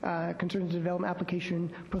 concerns the development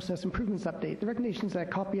application process improvements update. The recommendation is that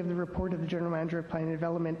a copy of the report of the General Manager of Planning and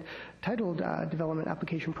Development titled Development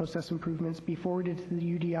Application Process Improvements be forwarded to the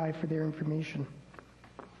UDI for their information.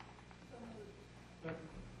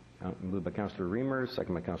 Moved by Councillor Reamer,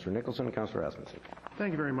 second by Councillor Nicholson and Councillor Asmussen.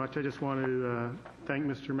 Thank you very much. I just want to thank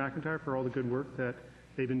Mr. McIntyre for all the good work that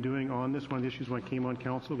they've been doing on this. One of the issues when I came on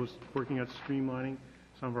council was working at streamlining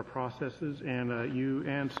some of our processes, and you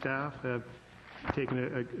and staff have taken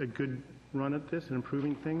a good run at this and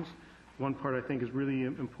improving things. One part I think is really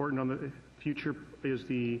important on the future is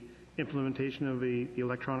the implementation of the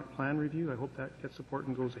electronic plan review. I hope that gets support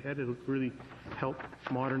and goes ahead. It'll really help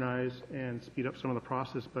modernize and speed up some of the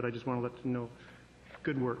process, but I just want to let you know,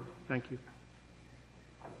 good work. Thank you.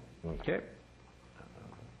 Okay.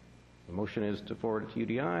 The motion is to forward it to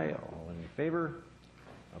UDI. All in favor?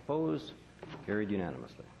 Opposed? Carried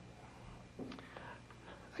unanimously.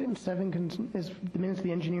 Item 7 is the minutes of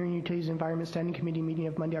the Engineering, Utilities, and Environment Standing Committee meeting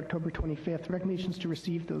of Monday, October 25th. Recommendations to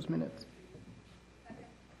receive those minutes.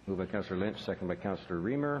 Moved by Councillor Lynch, second by Councillor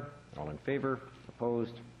Reamer. All in favor?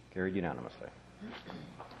 Opposed? Carried unanimously.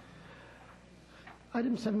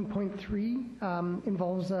 Item 7.3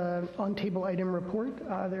 involves an on-table item report.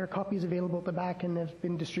 There are copies available at the back and have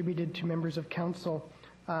been distributed to members of council.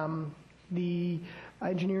 The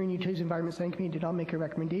Engineering, Utilities, Environment Standing Committee did not make a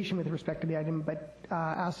recommendation with respect to the item, but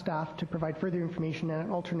asked staff to provide further information and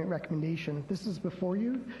an alternate recommendation. This is before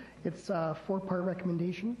you. It's a 4-part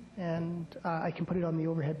recommendation, and I can put it on the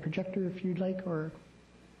overhead projector if you'd like, or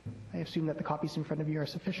I assume that the copies in front of you are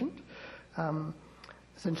sufficient.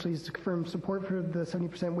 Essentially, is to confirm support for the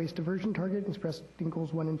 70% waste diversion target expressed in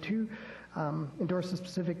goals 1 and 2, endorse the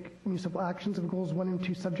specific municipal actions of goals 1 and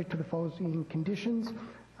 2 subject to the following conditions,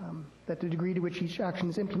 that the degree to which each action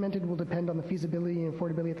is implemented will depend on the feasibility and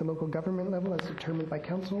affordability at the local government level as determined by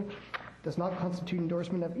council, does not constitute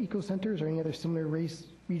endorsement of eco-centers or any other similar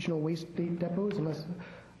regional waste depots unless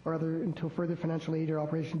or other until further financial aid or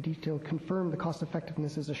operation detail confirm the cost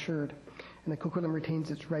effectiveness is assured, and that Coquitlam retains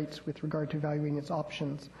its rights with regard to evaluating its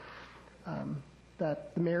options.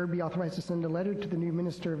 That the mayor be authorized to send a letter to the new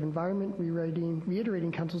Minister of Environment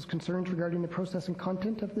reiterating council's concerns regarding the process and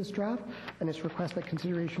content of this draft and its request that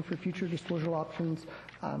consideration for future disposal options,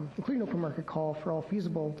 including open market call for all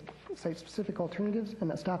feasible site-specific alternatives, and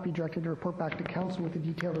that staff be directed to report back to council with a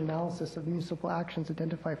detailed analysis of municipal actions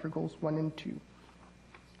identified for goals 1 and 2.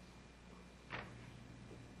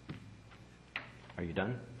 Are you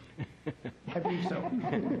done? I believe so.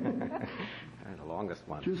 The longest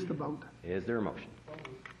one. Just about. Is there a motion?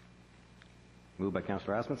 Moved by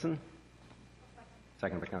Councillor Asmussen.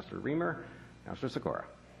 Second by Councillor Reamer. Councillor Sikora.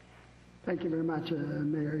 Thank you very much,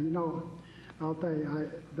 Mayor. You know, I'll tell you,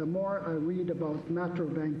 the more I read about Metro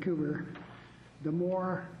Vancouver, the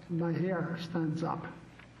more my hair stands up.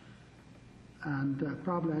 And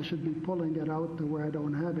probably I should be pulling it out to where I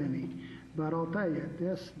don't have any. But I'll tell you,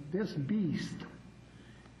 this beast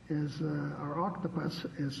is our octopus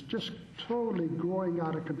is just totally growing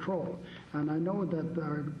out of control. And I know that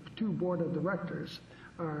our 2 board of directors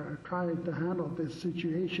are trying to handle this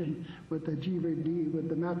situation with the GVD, with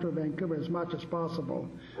the Metro Vancouver as much as possible.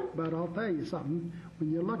 But I'll tell you something,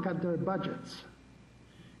 when you look at their budgets,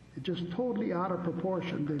 it's just totally out of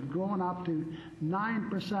proportion. They've grown up to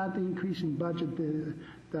 9% increase in budget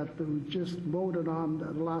that we just voted on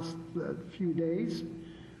the last few days.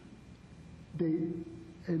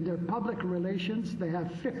 In their public relations, they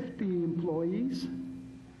have 50 employees,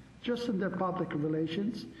 just in their public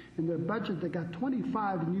relations. In their budget, they got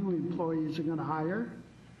 25 new employees they're going to hire.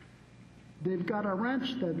 They've got a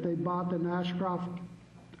ranch that they bought in Ashcroft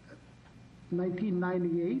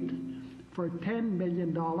 1998 for $10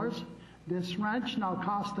 million. This ranch now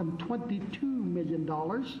costs them $22 million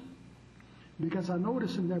because I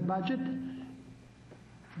noticed in their budget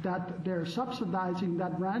that they're subsidizing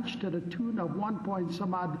that ranch to the tune of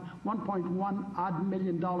 $1.1 odd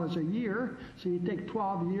million a year. So you take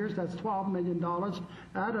 12 years, that's $12 million.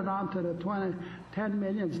 Add it on to the 10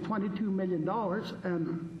 million, it's $22 million.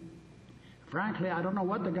 And frankly, I don't know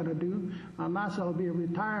what they're going to do unless it'll be a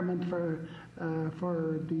retirement for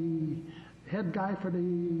the head guy for the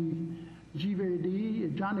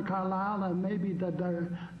GVD, Johnny Carlisle, and maybe the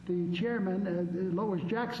chairman, Lois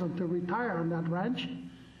Jackson, to retire on that ranch.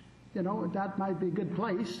 You know, that might be a good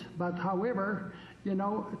place, but however, you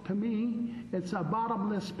know, to me, it's a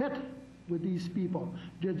bottomless pit with these people.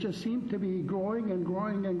 They just seem to be growing and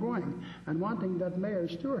growing and growing. And one thing that Mayor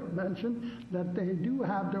Stewart mentioned, that they do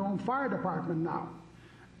have their own fire department now.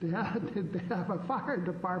 They have a fire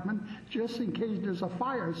department just in case there's a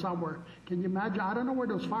fire somewhere. Can you imagine? I don't know where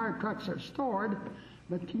those fire trucks are stored,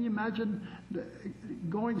 but can you imagine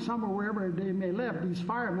going somewhere wherever they may live, these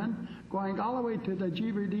firemen going all the way to the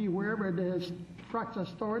GVD, wherever the trucks are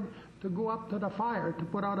stored, to go up to the fire, to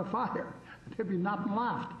put out a fire. There'd be nothing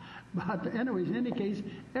left. But anyways, in any case,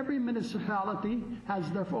 every municipality has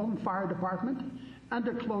their own fire department, and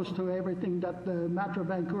they're close to everything that the Metro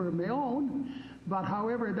Vancouver may own. But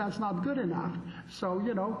however, that's not good enough. So,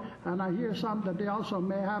 and I hear some that they also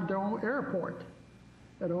may have their own airport.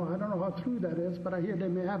 I don't know how true that is, but I hear they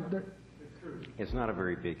may have their... It's not a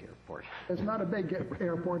very big airport. It's not a big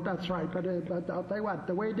airport, that's right. But I'll tell you what,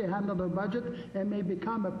 the way they handle their budget, it may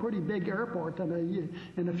become a pretty big airport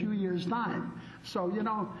in a few years' time. So,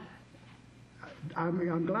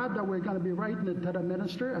 I'm glad that we're going to be writing it to the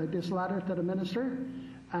minister, this letter to the minister.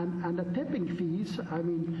 And the tipping fees, I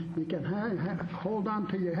mean, you can hold on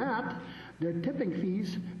to your hat. Their tipping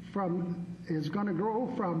fees is going to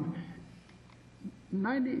grow from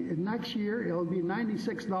next year, it'll be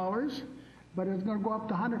 $96, but it's going to go up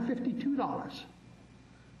to $152.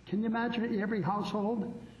 Can you imagine every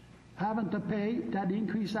household having to pay that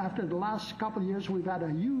increase? After the last couple of years, we've had a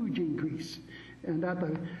huge increase.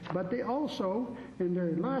 But they also, in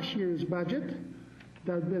their last year's budget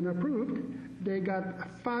that's been approved, they got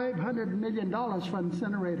 $500 million for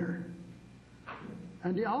incinerator.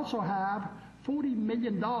 And they also have $40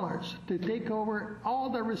 million to take over all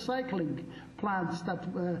the recycling plants that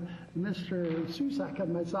Mr. Susak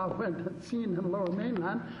and myself went and seen in the Lower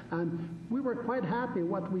Mainland, and we were quite happy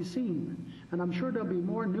what we seen. And I'm sure there'll be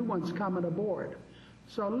more new ones coming aboard.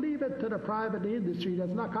 So leave it to the private industry.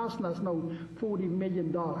 That's not costing us no $40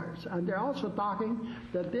 million. And they're also talking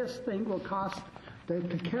that this thing will cost, to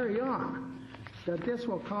carry on, that this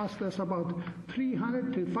will cost us about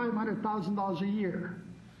 $300,000 to $500,000 a year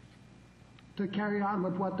to carry on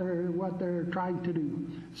with what they're trying to do.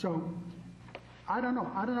 So I don't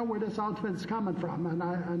know where this outfit's coming from,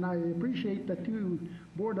 and I appreciate the two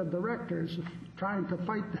board of directors trying to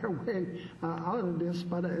fight their way out of this,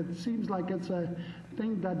 but it seems like it's a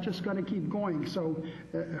thing that's just going to keep going. So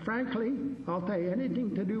frankly, I'll tell you,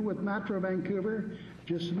 anything to do with Metro Vancouver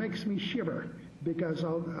just makes me shiver, because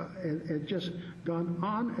it's just gone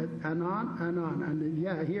on and on and on. And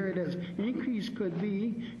yeah, here it is. Increase could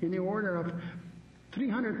be in the order of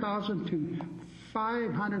 $300,000 to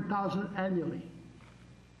 $500,000 annually.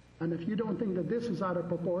 And if you don't think that this is out of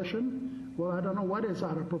proportion, well, I don't know what is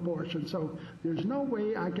out of proportion. So there's no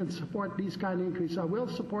way I can support these kind of increases. I will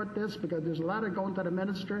support this because there's a letter going to the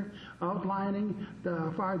minister outlining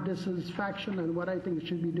the fire dissatisfaction and what I think it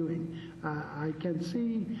should be doing. I can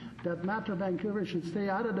see that Metro Vancouver should stay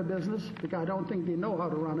out of the business because I don't think they know how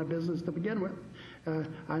to run a business to begin with.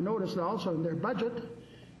 I noticed also in their budget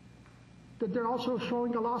that they're also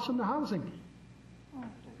showing a loss in the housing.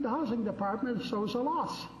 The housing department shows a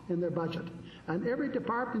loss in their budget. And every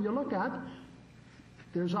department you look at,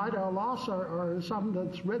 there's either a loss or something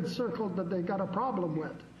that's red circled that they got a problem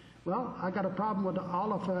with. Well, I got a problem with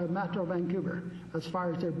all of Metro Vancouver as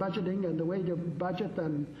far as their budgeting and the way they budget.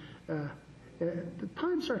 And the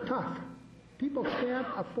times are tough. People can't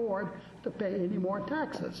afford to pay any more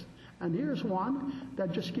taxes. And here's one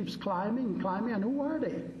that just keeps climbing and climbing. And who are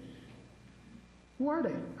they? Who are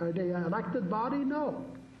they? Are they an elected body? No.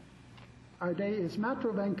 Is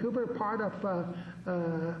Metro Vancouver part of,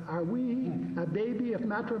 are we a baby of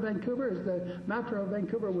Metro Vancouver? Is the Metro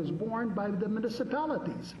Vancouver was born by the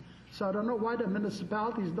municipalities. So I don't know why the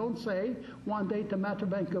municipalities don't say one day to Metro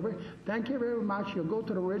Vancouver, thank you very much, you'll go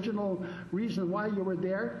to the original reason why you were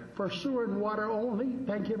there, for sewer and water only,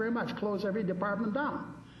 thank you very much, close every department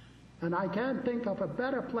down. And I can't think of a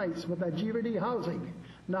better place with that GVD housing.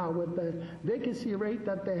 Now, with the vacancy rate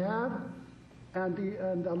that they have, and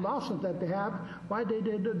the losses that they have, why they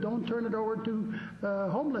don't turn it over to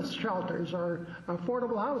homeless shelters or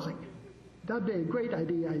affordable housing. That'd be a great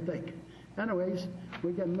idea, I think. Anyways,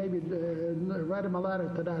 we can maybe write them a letter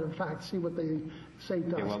to that effect, see what they say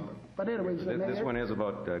to us. Well, but anyways, this one is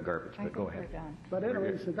about garbage, but go ahead. But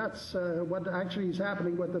anyways, that's what actually is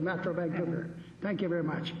happening with the Metro Vancouver. Thank you very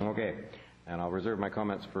much. Okay. And I'll reserve my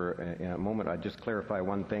comments for in a moment. I'd just clarify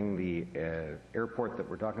one thing. The airport that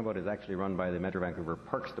we're talking about is actually run by the Metro Vancouver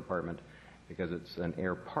Parks Department because it's an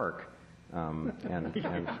air park. And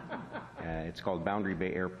it's called Boundary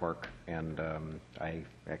Bay Air Park. And I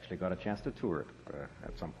actually got a chance to tour it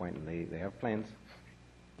at some point. And they have planes.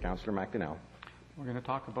 Councillor McDonnell. We're going to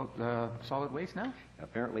talk about the solid waste now?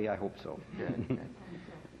 Apparently, I hope so. Good.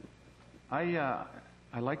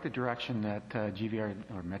 I like the direction that GVR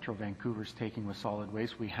or Metro Vancouver is taking with solid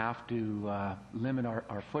waste. We have to limit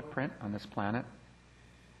our footprint on this planet.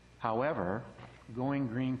 However, going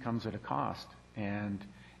green comes at a cost, and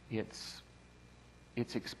it's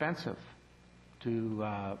expensive to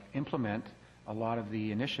implement a lot of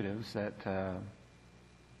the initiatives that the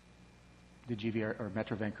GVR or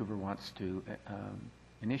Metro Vancouver wants to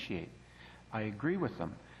initiate. I agree with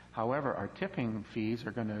them. However, our tipping fees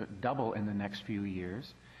are going to double in the next few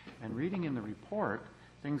years. And reading in the report,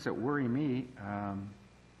 things that worry me,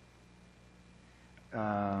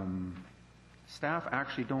 staff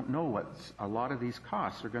actually don't know what a lot of these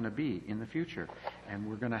costs are going to be in the future. And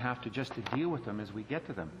we're going to have to just to deal with them as we get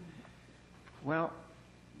to them. Well,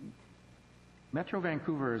 Metro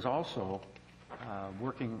Vancouver is also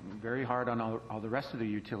working very hard on all the rest of the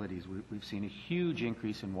utilities. We've seen a huge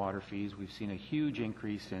increase in water fees. We've seen a huge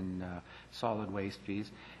increase in solid waste fees,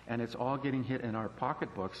 and it's all getting hit in our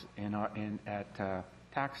pocketbooks at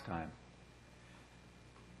tax time.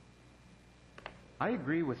 I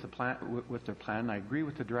agree with the plan, with their plan. I agree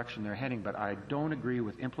with the direction they're heading, but I don't agree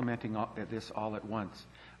with implementing this all at once.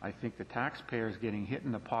 I think the taxpayer is getting hit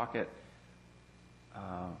in the pocket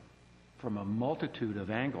from a multitude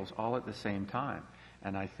of angles all at the same time.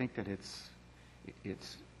 And I think that it's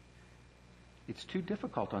too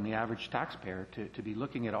difficult on the average taxpayer to be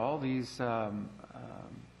looking at all these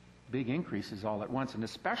big increases all at once, and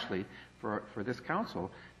especially for this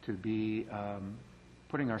council to be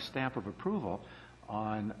putting our stamp of approval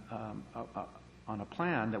on a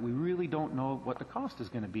plan that we really don't know what the cost is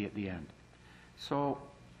going to be at the end. So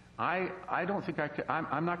I don't think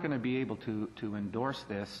I'm not going to be able to endorse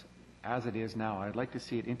this as it is now. I'd like to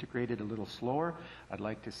see it integrated a little slower. I'd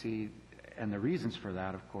like to see, and the reasons for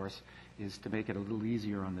that, of course, is to make it a little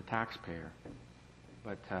easier on the taxpayer.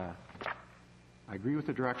 But I agree with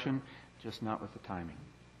the direction, just not with the timing.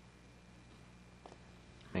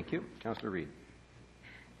 Thank you. Councillor Reid.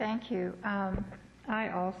 Thank you. I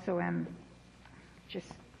also am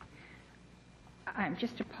I'm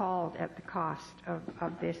just appalled at the cost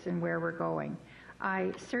of this and where we're going.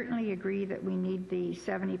 I certainly agree that we need the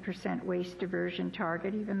 70% waste diversion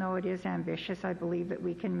target. Even though it is ambitious, I believe that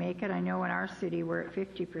we can make it. I know in our city we're at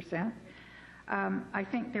 50%. I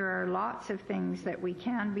think there are lots of things that we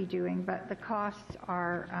can be doing, but the costs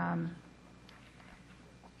are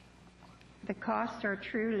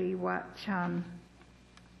truly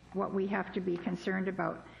what we have to be concerned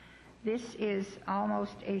about. This is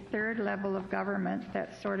almost a third level of government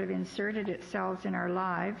that sort of inserted itself in our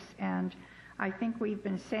lives, and I think we've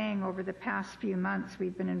been saying over the past few months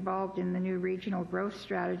we've been involved in the new regional growth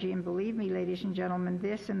strategy, and believe me, ladies and gentlemen,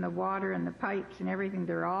 this and the water and the pipes and everything,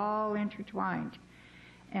 they're all intertwined.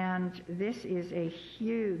 And this is a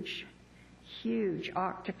huge, huge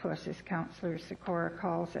octopus, as Councillor Sikora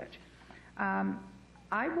calls it.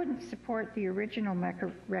 I wouldn't support the original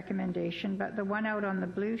recommendation, but the one out on the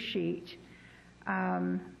blue sheet,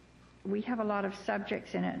 we have a lot of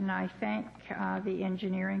subjects in it, and I thank the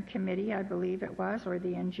engineering committee, I believe it was, or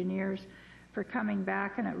the engineers, for coming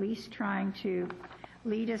back and at least trying to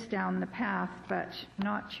lead us down the path, but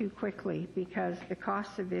not too quickly, because the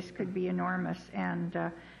costs of this could be enormous, and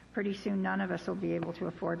pretty soon none of us will be able to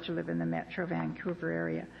afford to live in the Metro Vancouver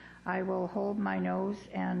area. I will hold my nose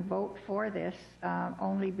and vote for this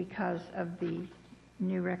only because of the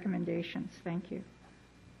new recommendations. Thank you.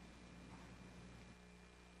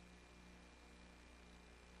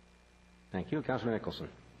 Thank you. Councillor Nicholson.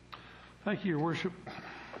 Thank you, Your Worship.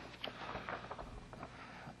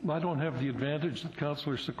 I don't have the advantage that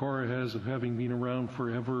Councillor Sikora has of having been around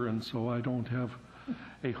forever, and so I don't have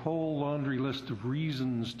a whole laundry list of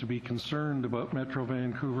reasons to be concerned about Metro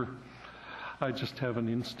Vancouver. I just have an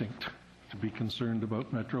instinct to be concerned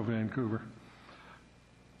about Metro Vancouver.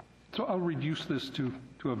 So I'll reduce this to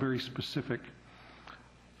a very specific.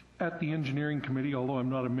 At the engineering committee, although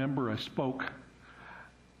I'm not a member, I spoke.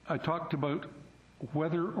 I talked about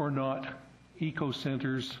whether or not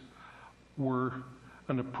eco-centres were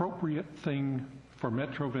an appropriate thing for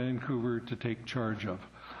Metro Vancouver to take charge of.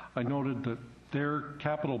 I noted that their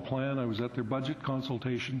capital plan, I was at their budget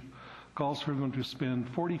consultation, calls for them to spend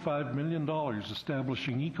 $45 million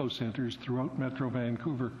establishing eco-centres throughout Metro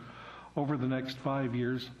Vancouver over the next 5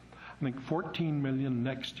 years. I think $14 million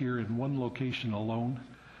next year in one location alone.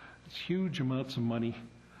 It's huge amounts of money.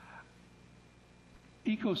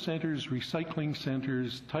 Eco-centres, recycling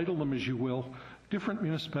centres, title them as you will, different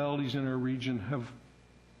municipalities in our region have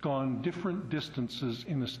gone different distances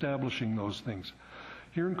in establishing those things.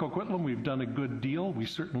 Here in Coquitlam, we've done a good deal. We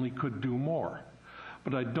certainly could do more.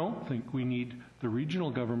 But I don't think we need the regional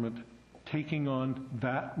government taking on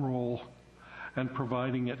that role and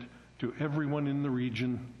providing it to everyone in the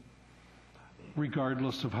region,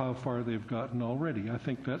 regardless of how far they've gotten already. I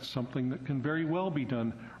think that's something that can very well be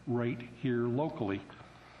done right here locally.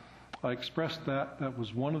 I expressed that. That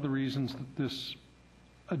was one of the reasons that this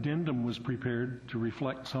addendum was prepared, to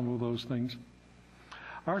reflect some of those things.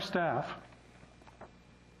 Our staff,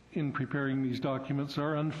 in preparing these documents,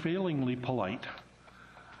 are unfailingly polite.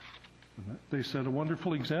 They set a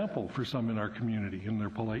wonderful example for some in our community in their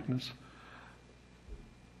politeness.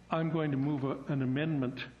 I'm going to move an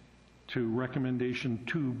amendment to recommendation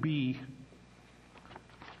 2B,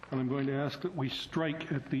 and I'm going to ask that we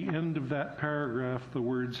strike at the end of that paragraph the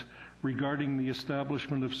words regarding the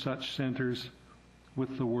establishment of such centres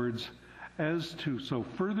with the words as to, so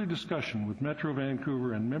further discussion with Metro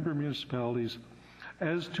Vancouver and member municipalities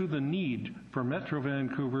as to the need for Metro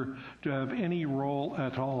Vancouver to have any role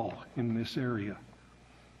at all in this area.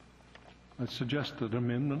 I suggest that an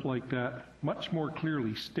amendment like that much more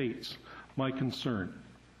clearly states my concern.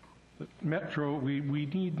 That Metro, we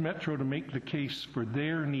need Metro to make the case for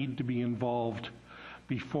their need to be involved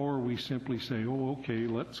before we simply say, oh, okay,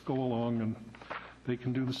 let's go along and they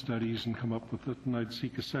can do the studies and come up with it, and I'd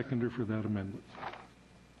seek a seconder for that amendment.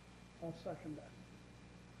 I'll second that.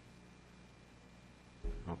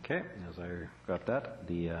 Okay, as I got that,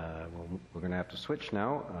 we're going to have to switch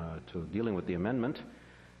now to dealing with the amendment,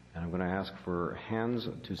 and I'm going to ask for hands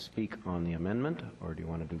to speak on the amendment, or do you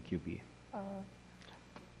want to do QB?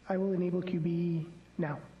 I will enable QB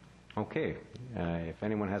now. Okay, if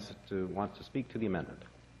anyone wants to speak to the amendment.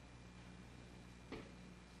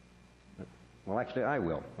 Well, actually, I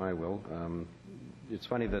will. It's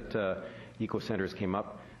funny that eco centers came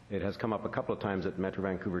up. It has come up a couple of times at Metro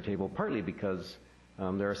Vancouver table, partly because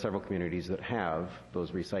there are several communities that have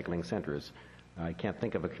those recycling centers. I can't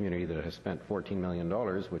think of a community that has spent $14 million,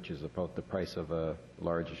 which is about the price of a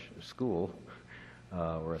large school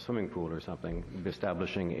or a swimming pool or something,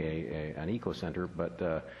 establishing an eco center,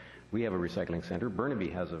 but we have a recycling center. Burnaby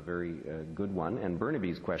has a very good one, and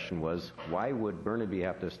Burnaby's question was, why would Burnaby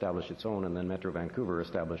have to establish its own and then Metro Vancouver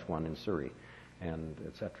establish one in Surrey, and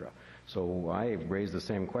et cetera. So I raised the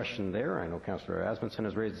same question there. I know Councillor Asmundson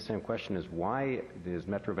has raised the same question, is why does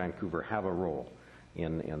Metro Vancouver have a role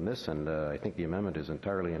in this? And I think the amendment is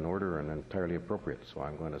entirely in order and entirely appropriate, so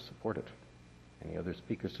I'm going to support it. Any other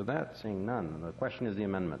speakers to that? Seeing none. The question is the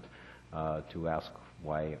amendment to ask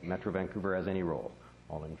why Metro Vancouver has any role.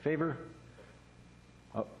 All in favor?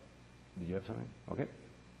 Oh, did you have something? Okay.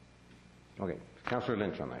 Okay. Councillor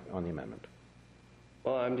Lynch on the amendment.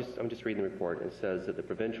 Well, I'm just reading the report. It says that the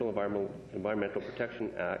Provincial Environmental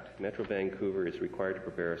Protection Act, Metro Vancouver is required to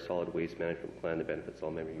prepare a solid waste management plan that benefits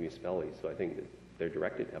all member municipalities. So I think that they're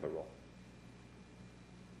directed to have a role.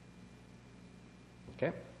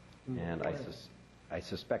 Okay. And I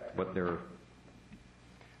suspect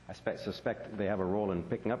suspect they have a role in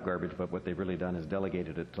picking up garbage, but what they've really done is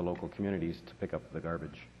delegated it to local communities to pick up the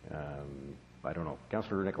garbage. I don't know.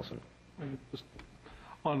 Councillor Nicholson. Just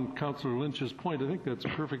on Councillor Lynch's point, I think that's a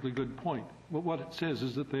perfectly good point. But what it says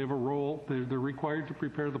is that they have a role. They're required to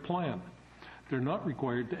prepare the plan. They're not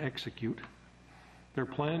required to execute. Their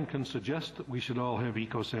plan can suggest that we should all have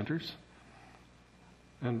eco centers,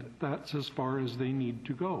 and that's as far as they need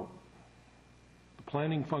to go. The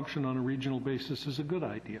planning function on a regional basis is a good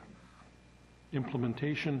idea.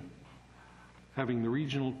 Implementation, having the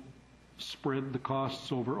regional spread the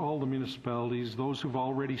costs over all the municipalities, those who've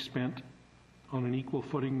already spent on an equal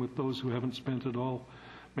footing with those who haven't spent at all,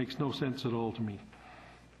 makes no sense at all to me.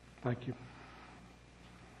 Thank you.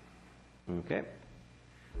 Okay.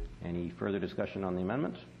 Any further discussion on the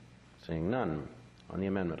amendment? Seeing none. On the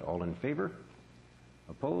amendment, all in favor?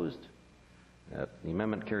 Opposed? The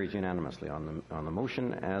amendment carries unanimously on the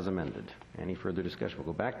motion as amended. Any further discussion?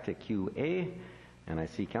 We'll go back to QA, and I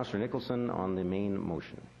see Councillor Nicholson on the main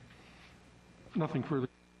motion. Nothing further.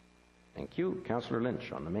 Thank you. Councillor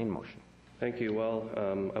Lynch on the main motion. Thank you. Well,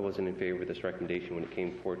 I wasn't in favor of this recommendation when it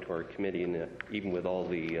came forward to our committee, and even with all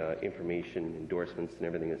the information, endorsements, and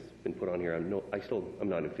everything that's been put on here, I'm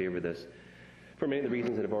not in favor of this for many of the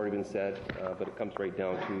reasons that have already been said, but it comes right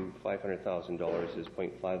down to $500,000 is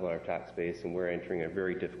 0.5 on our tax base, and we're entering a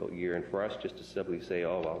very difficult year. And for us just to simply say,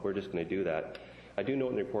 oh, well, we're just going to do that. I do note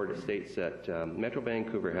in the report it states that Metro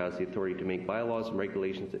Vancouver has the authority to make bylaws and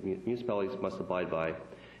regulations that municipalities must abide by,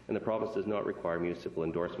 and the province does not require municipal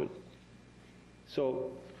endorsement. So,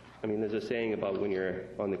 I mean, there's a saying about when you're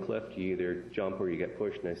on the cliff, you either jump or you get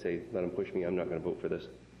pushed, and I say, let them push me, I'm not going to vote for this.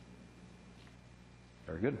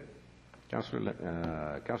 Very good. Councillor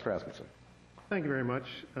Asmundson. Thank you very much.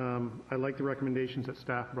 I like the recommendations that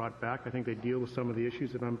staff brought back. I think they deal with some of the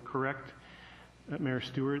issues. If I'm correct, Mayor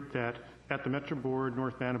Stewart, that at the Metro Board,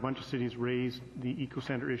 North Van, a bunch of cities raised the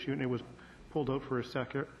eco-center issue, and it was pulled out for a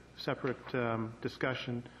separate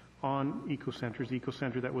discussion on eco-centers. The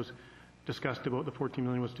eco-center that was discussed about the 14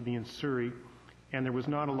 million was to be in Surrey, and there was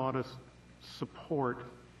not a lot of support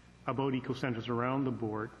about eco-centers around the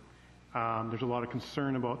board. There's a lot of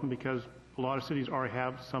concern about them because a lot of cities already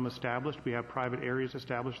have some established. We have private areas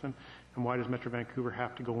established them, and why does Metro Vancouver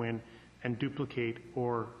have to go in and duplicate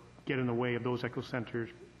or get in the way of those eco-centers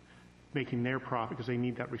making their profit, because they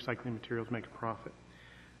need that recycling material to make a profit.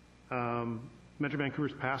 Metro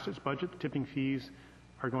Vancouver's passed its budget. The tipping fees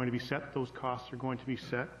are going to be set. Those costs are going to be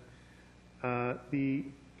set. The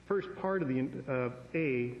first part of the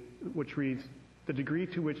A, which reads, the degree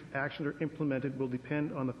to which actions are implemented will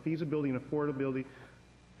depend on the feasibility and affordability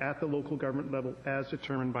at the local government level as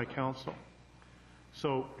determined by council.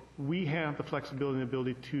 So we have the flexibility and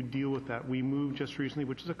ability to deal with that. We moved just recently,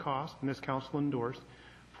 which is a cost, and this council endorsed,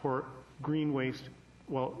 for green waste,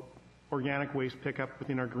 well, organic waste pickup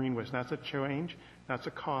within our green waste. That's a change. That's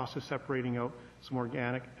a cost of separating out some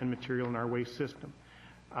organic and material in our waste system.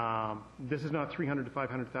 This is not $300,000 to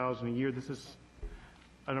 $500,000 a year. This is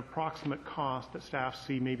an approximate cost that staff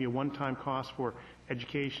see, maybe a one-time cost for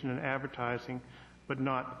education and advertising, but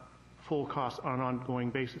not full costs on an ongoing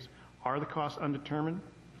basis. Are the costs undetermined?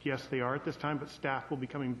 Yes, they are at this time, but staff will be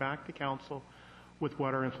coming back to council with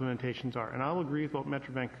what our implementations are. And I'll agree with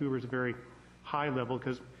Metro Vancouver is a very high level,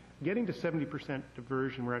 because getting to 70%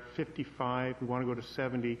 diversion, we're at 55, we want to go to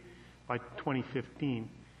 70 by 2015,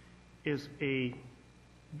 is a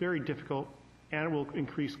very difficult, and it will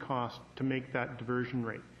increase cost to make that diversion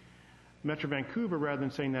rate. Metro Vancouver, rather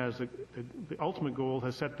than saying that as the ultimate goal,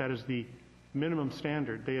 has set that as the minimum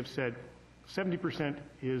standard. They have said 70%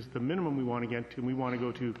 is the minimum we want to get to, and we want to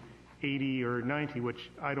go to 80 or 90,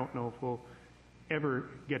 which I don't know if we'll ever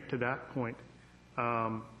get to that point.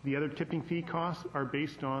 The other tipping fee costs are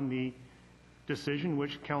based on the decision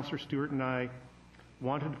which Councillor Stewart and I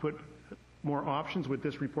wanted to put more options. What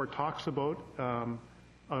this report talks about,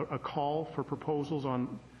 a call for proposals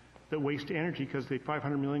on the waste to energy, because the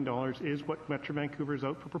 $500 million is what Metro Vancouver is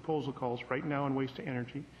out for proposal calls right now on waste to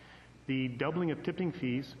energy. The doubling of tipping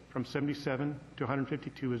fees from 77 to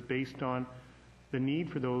 152 is based on the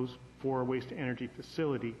need for those for a waste to energy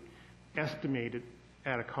facility, estimated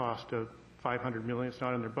at a cost of $500 million. It's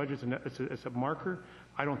not in their budgets, and it's a marker.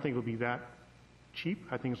 I don't think it'll be that cheap.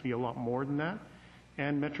 I think it'll be a lot more than that.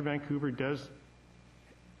 And Metro Vancouver does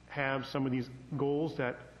have some of these goals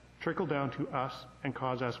that trickle down to us and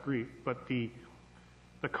cause us grief. But the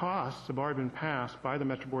costs have already been passed by the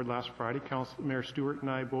Metro Board last Friday. Mayor Stewart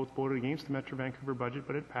and I both voted against the Metro Vancouver budget,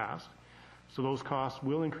 but it passed. So those costs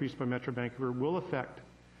will increase by Metro Vancouver, will affect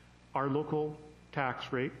our local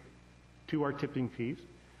tax rate to our tipping fees.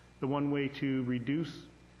 The one way to reduce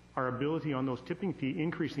our ability on those tipping fee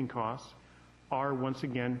increasing costs are, once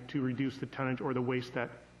again, to reduce the tonnage or the waste that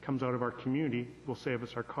comes out of our community will save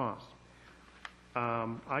us our costs.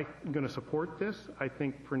 I'm going to support this. I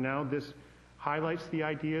think for now this highlights the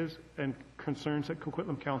ideas and concerns that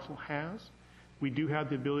Coquitlam Council has. We do have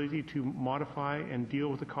the ability to modify and deal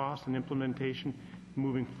with the cost and implementation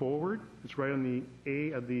moving forward. It's right on the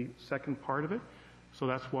A of the second part of it. So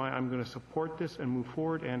that's why I'm going to support this and move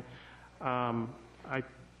forward. And I,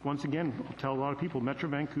 once again, will tell a lot of people, Metro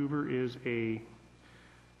Vancouver is a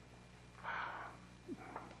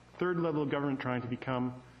third level of government trying to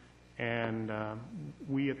become, and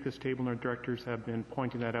we at this table and our directors have been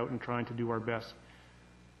pointing that out and trying to do our best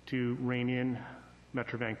to rein in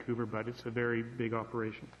Metro Vancouver, but it's a very big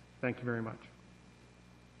operation. Thank you very much.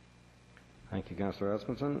 Thank you, Councillor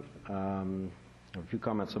Asmundson. I have a few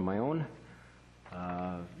comments of my own.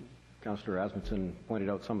 Councillor Asmundson pointed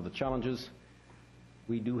out some of the challenges.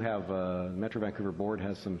 We do have, Metro Vancouver Board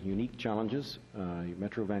has some unique challenges.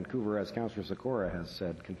 Metro Vancouver, as Councillor Sikora has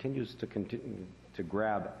said, continues to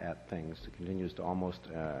grab at things, continues to almost,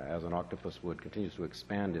 as an octopus would, continues to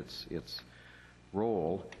expand its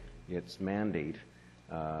role, its mandate,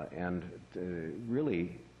 and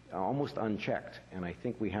really almost unchecked. And I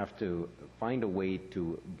think we have to find a way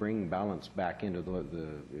to bring balance back into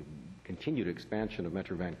the continued expansion of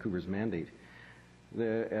Metro Vancouver's mandate.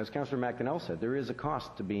 As Councillor McDonnell said, there is a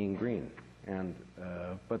cost to being green, and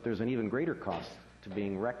but there's an even greater cost to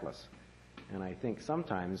being reckless. And I think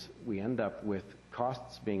sometimes we end up with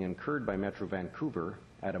costs being incurred by Metro Vancouver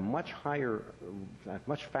at a much higher,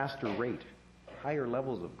 much faster rate, higher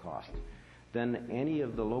levels of cost than any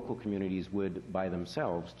of the local communities would by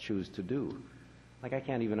themselves choose to do. Like, I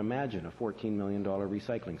can't even imagine a $14 million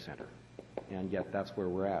recycling center, and yet that's where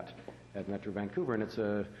we're at Metro Vancouver. And it's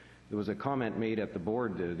There was a comment made at the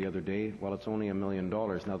board the other day, well, it's only $1 million.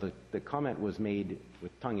 Now, the comment was made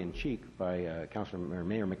with tongue-in-cheek by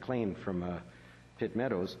Mayor McLean from Pitt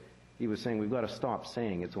Meadows. He was saying we've got to stop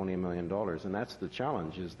saying it's only $1 million, and that's the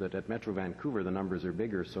challenge, is that at Metro Vancouver the numbers are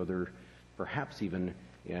bigger, so they're perhaps even,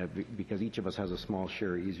 because each of us has a small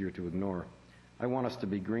share, easier to ignore. I want us to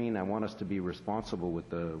be green. I want us to be responsible with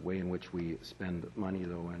the way in which we spend money,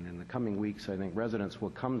 though, and in the coming weeks I think residents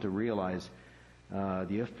will come to realize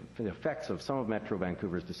the effects of some of Metro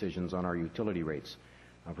Vancouver's decisions on our utility rates,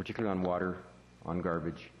 particularly on water, on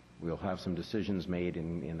garbage. We'll have some decisions made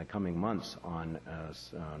in the coming months on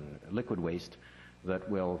liquid waste that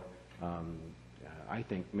will, I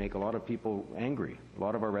think, make a lot of people angry, a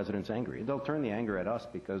lot of our residents angry. They'll turn the anger at us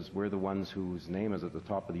because we're the ones whose name is at the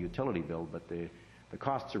top of the utility bill, but the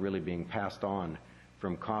costs are really being passed on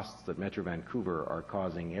from costs that Metro Vancouver are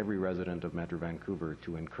causing every resident of Metro Vancouver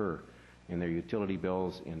to incur in their utility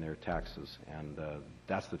bills, in their taxes, and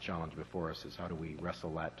that's the challenge before us, is how do we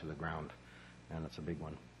wrestle that to the ground, and it's a big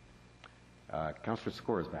one. Councillor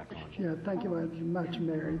Secor is back on. Yeah, thank you very much,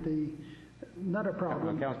 Mayor. Not a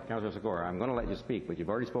problem. Councillor Secor, I'm going to let you speak, but you've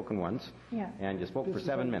already spoken once, and you spoke for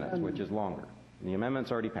 7 minutes, which is longer. The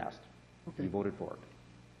amendment's already passed. Okay. You voted for it.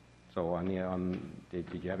 So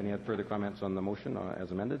did you have any further comments on the motion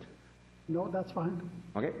as amended? No, that's fine.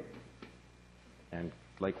 Okay. And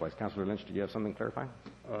likewise, Councillor Lynch, did you have something clarifying?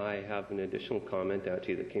 I have an additional comment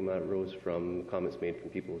actually that arose from comments made from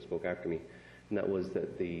people who spoke after me, and that was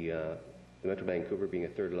that the Metro Vancouver being a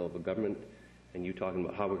third level of government, and you talking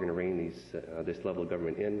about how we're going to rein this level of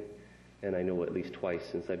government in, and I know at least twice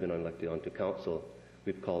since I've been elected onto council,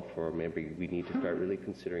 we've called for maybe we need to start really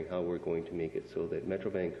considering how we're going to make it so that Metro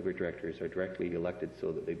Vancouver directors are directly elected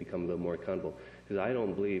so that they become a little more accountable. Because I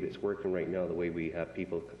don't believe it's working right now the way we have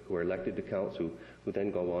people who are elected to council who then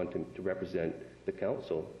go on to represent the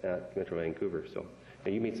council at Metro Vancouver. So,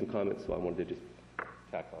 and you made some comments, so I wanted to just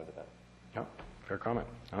tack on to that. Yeah, fair comment.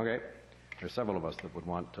 Okay. There's several of us that would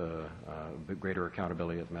want greater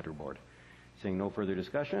accountability at the Metro Board. Seeing no further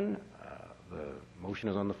discussion, the motion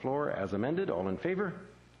is on the floor as amended. All in favor?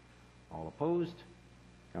 All opposed?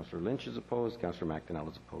 Councillor Lynch is opposed. Councillor McDonnell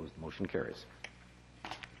is opposed. Motion carries.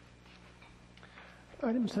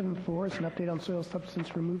 Item 7.4 is an update on soil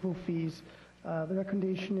substance removal fees. The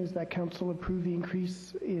recommendation is that Council approve the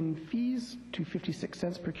increase in fees to 56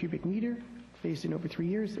 cents per cubic meter, phased in over 3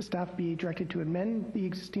 years. The staff be directed to amend the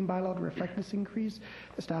existing bylaw to reflect this increase.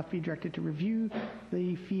 The staff be directed to review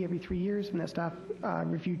the fee every 3 years, and the staff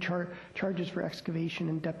review charges for excavation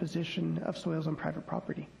and deposition of soils on private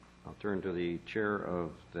property. I'll turn to the chair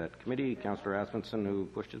of that committee, Councillor Asmundson, who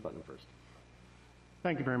pushed his button first.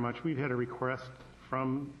 Thank you very much. We've had a request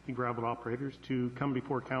from the gravel operators to come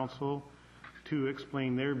before council to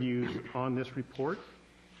explain their views on this report,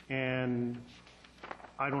 and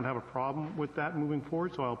I don't have a problem with that moving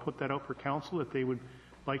forward, so I'll put that out for council if they would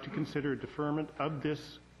like to consider a deferment of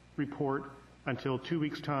this report until 2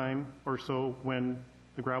 weeks' time or so, when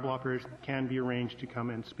the gravel operators can be arranged to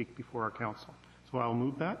come and speak before our council. So I'll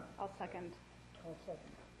move that. I'll second.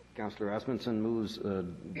 Councillor Asmundson moves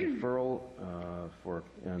deferral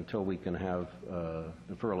until we can have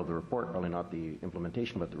deferral of the report, probably not the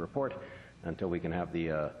implementation, but the report, until we can have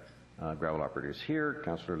the gravel operators here.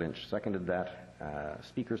 Councillor Lynch seconded that.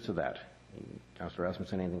 Speakers to that. Councillor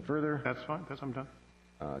Asmundson, anything further? That's fine. I'm done.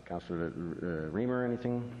 Councillor Reamer,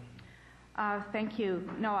 anything? Thank you.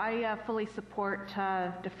 No, I fully support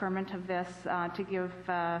deferment of this to give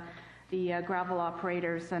the gravel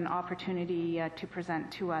operators an opportunity to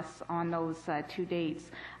present to us on those 2 dates.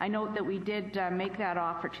 I note that we did make that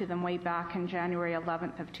offer to them way back in January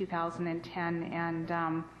 11th of 2010,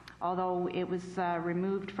 and although it was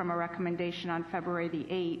removed from a recommendation on February the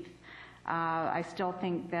 8th, I still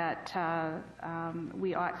think that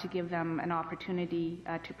we ought to give them an opportunity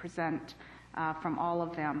to present from all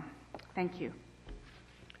of them. Thank you.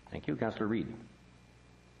 Thank you. Councillor Reid.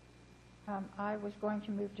 I was going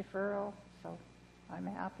to move deferral, so I'm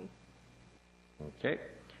happy. Okay.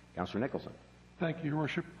 Councillor Nicholson. Thank you, Your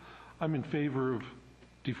Worship. I'm in favor of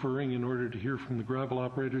deferring in order to hear from the gravel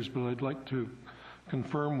operators, but I'd like to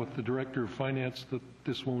confirm with the Director of Finance that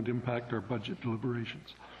this won't impact our budget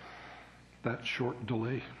deliberations. That short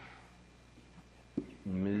delay.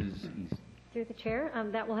 Ms. East. Through the Chair,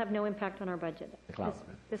 that will have no impact on our budget.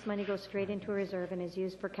 This money goes straight into a reserve and is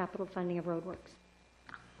used for capital funding of roadworks.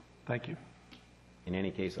 Thank you. In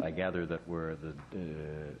any case, I gather that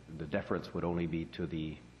the deference would only be to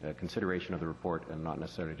the consideration of the report and not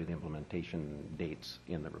necessarily to the implementation dates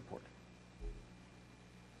in the report.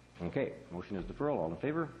 Okay. Motion is deferral. All in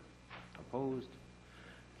favor? Opposed?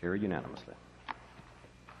 Carried unanimously.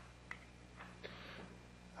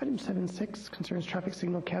 Item 7.6 concerns traffic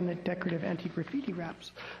signal cabinet decorative anti-graffiti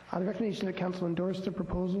wraps. The recommendation that Council endorse the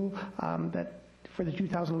proposal that for the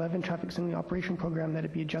 2011 traffic signaling operation program that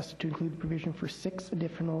it be adjusted to include the provision for 6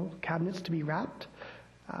 additional cabinets to be wrapped.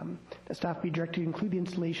 That staff be directed to include the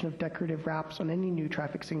installation of decorative wraps on any new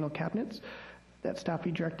traffic signal cabinets. That staff be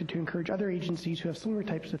directed to encourage other agencies who have similar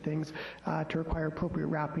types of things to require appropriate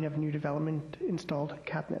wrapping of new development installed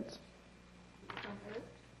cabinets.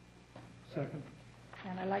 Second.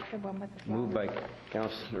 And I like the one with the flowers. Moved by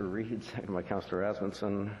Councillor Reid, second by Councillor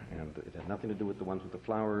Asmundson, and it had nothing to do with the ones with the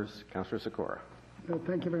flowers. Councillor Sikora.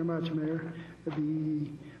 Thank you very much, Mayor.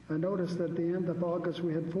 I noticed at the end of August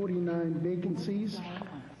we had 49 vacancies,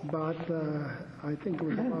 but I think it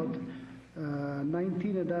was about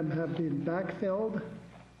 19 of them have been backfilled.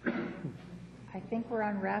 I think we're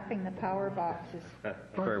unwrapping the power boxes.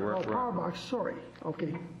 Power box, sorry.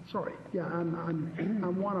 Okay, sorry. Yeah,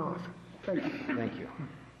 I'm one off. Thank you. Thank you.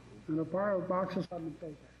 And the power boxes have been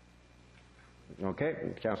taken.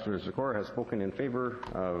 Okay, Councillor Sikora has spoken in favor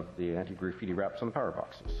of the anti-graffiti wraps on the power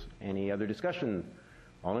boxes. Any other discussion?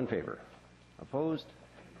 All in favor? Opposed?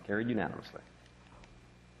 Carried unanimously.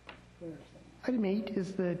 Item 8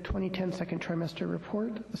 is the 2010 second trimester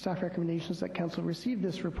report. The staff recommendation is that Council receive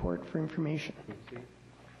this report for information.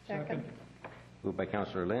 Second. Moved by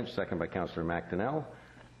Councillor Lynch, second by Councillor McDonnell.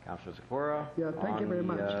 Councillor Sikora. Yeah, thank you very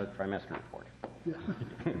much. On the trimester report. Yeah.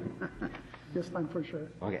 This time for sure.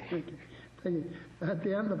 Okay. Thank you. Thank you. At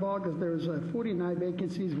the end of August, there was 49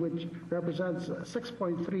 vacancies, which represents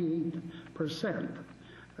 6.38%.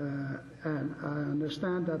 And I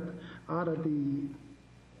understand that out of the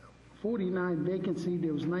 49 vacancies,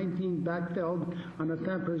 there was 19 backfilled on a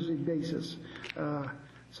temporary basis.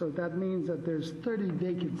 So that means that there's 30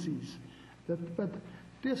 vacancies. But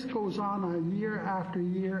this goes on year after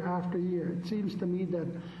year after year. It seems to me that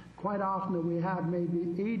quite often we have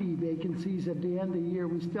maybe 80 vacancies. At the end of the year,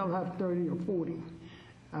 we still have 30 or 40.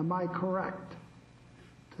 Am I correct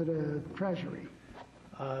to the Treasury?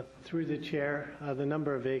 Through the Chair, the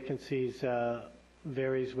number of vacancies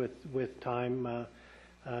varies with time.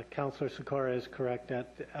 Councillor Sikora is correct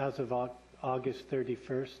that as of August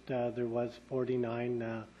 31st, there was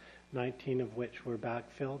 49, 19 of which were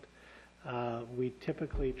backfilled. We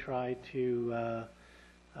typically try to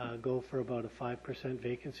go for about a 5%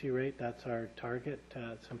 vacancy rate. That's our target.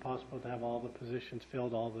 It's impossible to have all the positions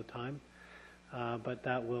filled all the time, but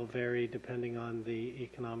that will vary depending on the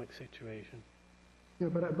economic situation. Yeah,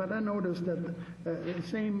 but I noticed that the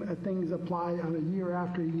same things apply on a year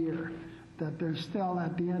after year, that there's still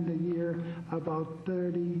at the end of the year about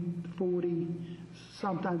 30, 40,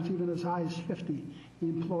 sometimes even as high as 50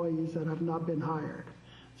 employees that have not been hired.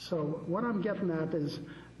 So what I'm getting at is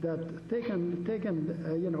that taking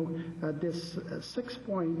this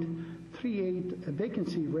 6.38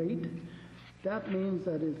 vacancy rate, that means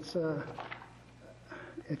that it's,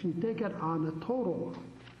 if you take it on a total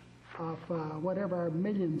of whatever our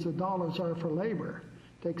millions of dollars are for labor,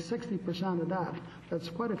 take 60% of that, that's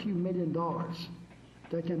quite a few $1 million.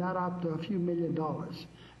 Taking that up to a few $1 million.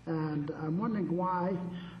 And I'm wondering why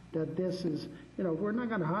that this is, we're not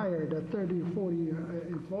going to hire the 30 or 40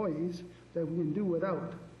 employees that we can do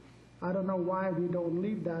without. I don't know why we don't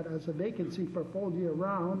leave that as a vacancy for full year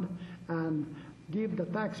round and give the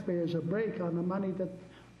taxpayers a break on the money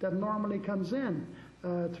that normally comes in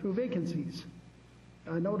through vacancies.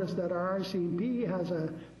 I noticed that our RCMP has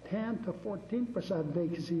a 10 to 14%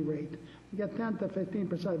 vacancy rate. You get 10 to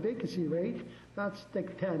 15% vacancy rate, let's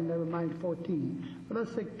take 10, never mind 14. But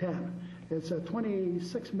let's take 10. It's a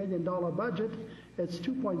 $26 million budget. It's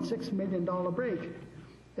 $2.6 million break.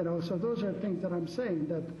 So those are things that I'm saying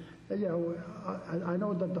that, I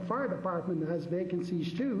know that the fire department has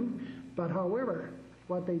vacancies too, but however,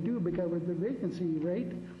 what they do because of the vacancy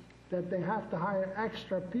rate, that they have to hire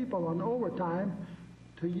extra people on overtime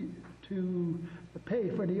to pay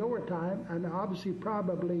for the overtime, and obviously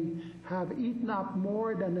probably have eaten up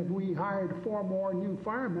more than if we hired 4 more new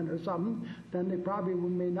firemen or something, then they probably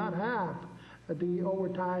may not have the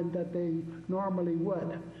overtime that they normally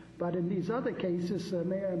would. But in these other cases,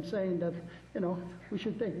 Mayor, I'm saying that, we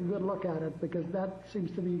should take a good look at it because that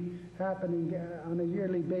seems to be happening on a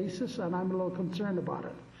yearly basis, and I'm a little concerned about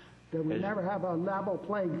it. That we never have a level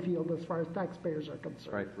playing field as far as taxpayers are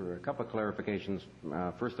concerned. Right. For a couple of clarifications.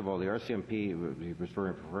 First of all, the RCMP,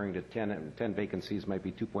 referring to 10 vacancies, might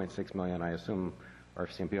be $2.6 million. I assume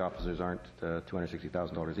RCMP officers aren't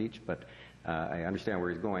 $260,000 each, but I understand where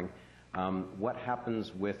he's going. What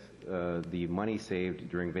happens with the money saved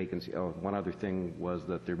during vacancy? Oh, one other thing was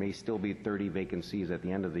that there may still be 30 vacancies at the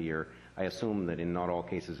end of the year. I assume that in not all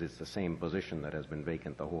cases it's the same position that has been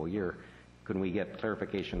vacant the whole year. can we get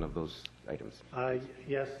clarification of those items?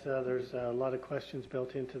 Yes, there's a lot of questions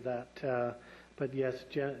built into that. But yes,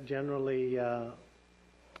 generally,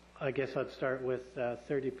 I guess I'd start with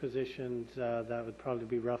 30 positions. That would probably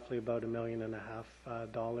be roughly about $1.5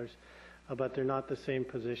 million. But they're not the same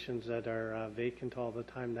positions that are vacant all the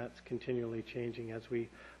time. That's continually changing as we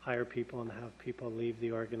hire people and have people leave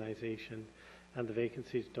the organization. And the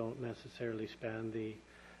vacancies don't necessarily span the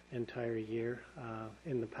entire year.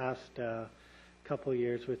 In the past couple of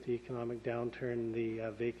years with the economic downturn,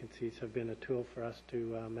 the vacancies have been a tool for us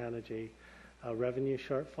to manage a revenue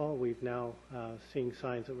shortfall. We've now seen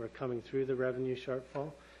signs that we're coming through the revenue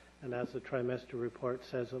shortfall, and as the trimester report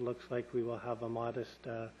says, it looks like we will have a modest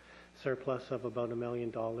surplus of about $1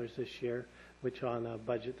 million this year, which on a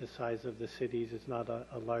budget the size of the cities is not a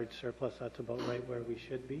large surplus. That's about right where we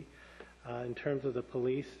should be. In terms of the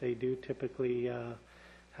police, they do typically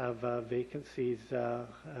have vacancies,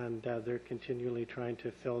 and they're continually trying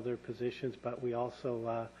to fill their positions, but we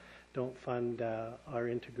also don't fund our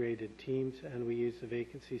integrated teams, and we use the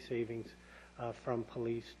vacancy savings from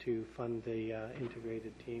police to fund the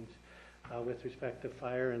integrated teams. With respect to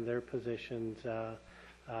fire and their positions,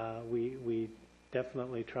 we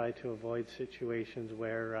definitely try to avoid situations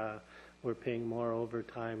where we're paying more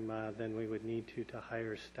overtime than we would need to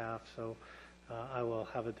hire staff. So I will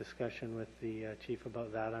have a discussion with the chief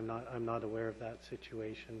about that. I'm not aware of that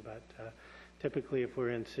situation, but typically if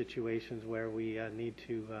we're in situations where we need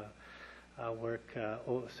to work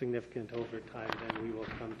significant overtime, then we will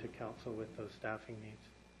come to council with those staffing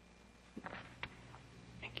needs.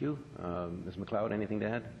 Thank you. Ms. McLeod, anything to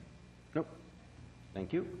add? Nope.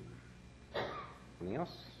 Thank you. Anything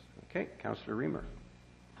else? Okay, Councillor Reamer.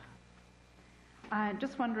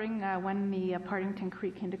 Just wondering when the Partington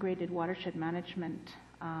Creek Integrated Watershed Management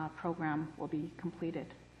Program will be completed.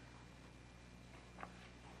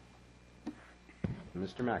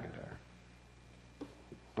 Mr. McIntyre.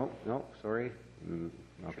 Oh, no, sorry.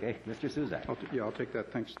 Okay, Mr. Suzak. I'll take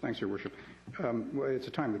that. Thanks, Your Worship. Well, it's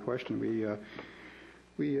a timely question.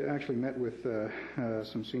 We actually met with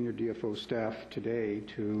some senior DFO staff today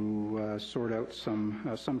to sort out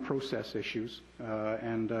some process issues,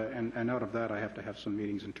 and out of that I have to have some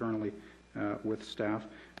meetings internally with staff.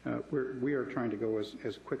 We are trying to go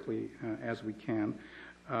as quickly as we can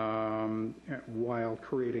while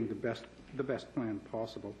creating the best plan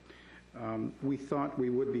possible. We thought we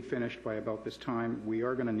would be finished by about this time. We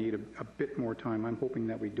are going to need a bit more time. I'm hoping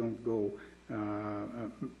that we don't go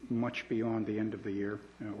much beyond the end of the year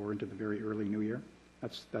or into the very early new year.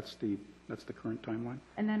 That's the current timeline.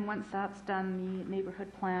 And then once that's done, the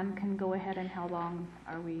neighborhood plan can go ahead, and how long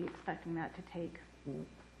are we expecting that to take?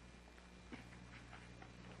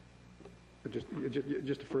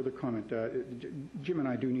 Just a further comment. Jim and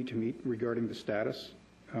I do need to meet regarding the status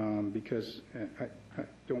because I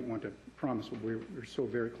don't want to promise, but we're so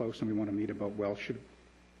very close, and we want to meet about, well,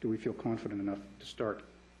 do we feel confident enough to start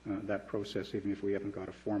that process, even if we haven't got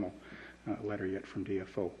a formal letter yet from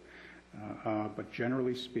DFO. But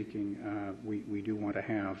generally speaking, we do want to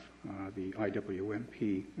have the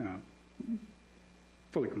IWMP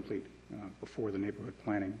fully complete before the neighborhood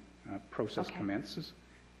planning process commences.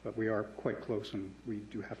 But we are quite close, and we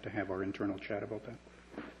do have to have our internal chat about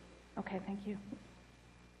that. Okay, thank you.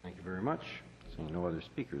 Thank you very much. Seeing no other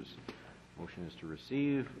speakers, motion is to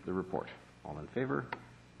receive the report. All in favor?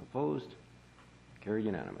 Opposed? Carried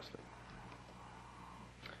unanimously.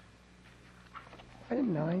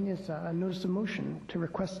 Item 9 is a notice of motion to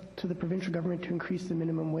request to the provincial government to increase the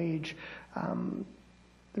minimum wage.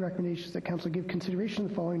 The recommendation is that Council give consideration to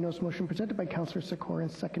the following notice of motion presented by Councillor Sikora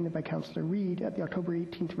and seconded by Councillor Reid at the October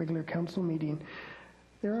 18th regular Council meeting.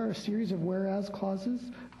 There are a series of whereas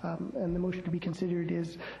clauses, and the motion to be considered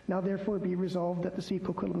is, now therefore be resolved that the City of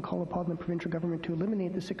Coquitlam call upon the provincial government to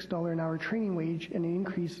eliminate the $6 an hour training wage and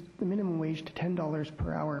increase the minimum wage to $10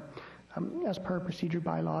 per hour. As per our procedure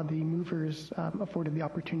bylaw, the movers afforded the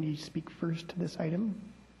opportunity to speak first to this item.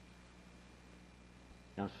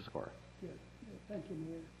 Councillor Sikora. Yes, thank you,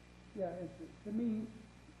 Mayor. Yeah, to me,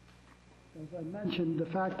 as I mentioned, the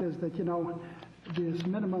fact is that, this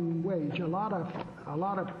minimum wage, a lot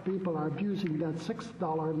of people are abusing that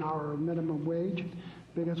 $6 an hour minimum wage,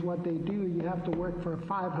 because what they do, you have to work for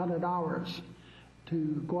 500 hours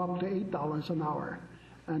to go up to $8 an hour.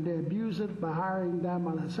 And they abuse it by hiring them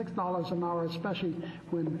on a $6 an hour, especially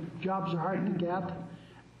when jobs are hard to get.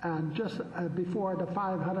 And just before the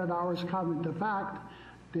 500 hours come into fact,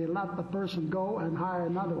 they let the person go and hire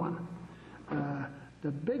another one. The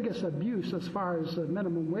biggest abuse as far as the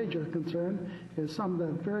minimum wage are concerned is some of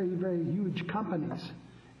the very, very huge companies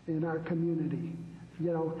in our community.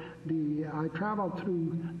 I traveled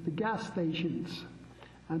through the gas stations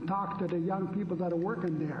and talked to the young people that are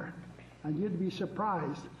working there, and you'd be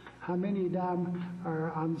surprised how many of them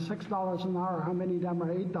are on $6 an hour, how many of them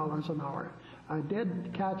are $8 an hour. I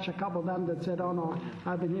did catch a couple of them that said, oh no,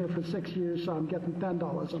 I've been here for 6 years, so I'm getting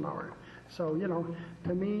 $10 an hour. So,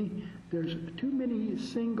 to me, there's too many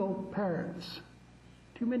single parents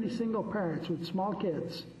with small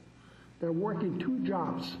kids. They're working 2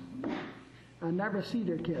 jobs and never see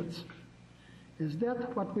their kids. Is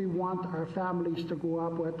that what we want our families to grow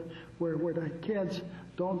up with, where the kids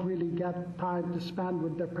don't really get time to spend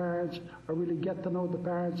with their parents or really get to know the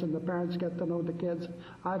parents and the parents get to know the kids?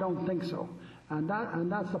 I don't think so. And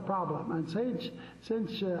that's the problem. And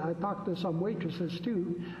since I talked to some waitresses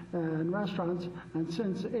too in restaurants, and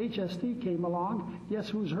since HST came along, guess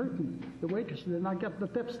who's hurting? The waitresses did not get the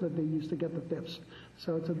tips that they used to get the tips.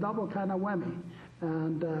 So it's a double kind of whammy.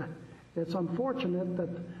 And it's unfortunate that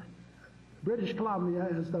British Columbia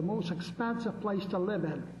is the most expensive place to live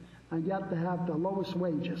in, and yet they have the lowest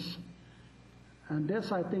wages. And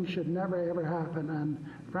this, I think, should never, ever happen. And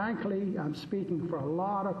frankly, I'm speaking for a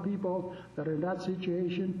lot of people that are in that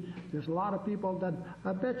situation. There's a lot of people that,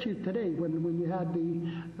 I bet you today, when you had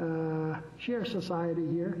the Share Society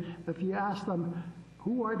here, if you ask them,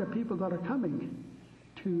 who are the people that are coming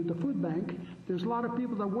to the food bank, there's a lot of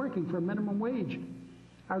people that are working for minimum wage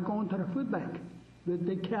are going to the food bank. That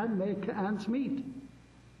they can't make ends meet.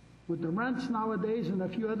 With the rents nowadays and a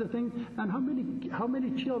few other things, and how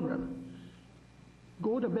many children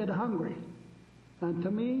go to bed hungry? And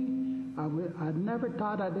to me, I never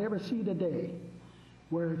thought I'd ever see the day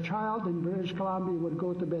where a child in British Columbia would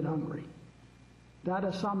go to bed hungry. That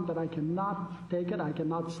is something that I cannot take it, I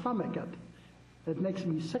cannot stomach it. It makes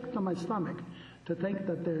me sick to my stomach to think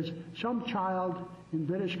that there's some child in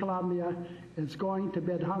British Columbia is going to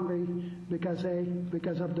bed hungry because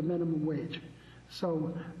of the minimum wage.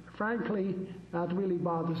 So, frankly, that really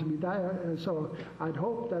bothers me. So, I'd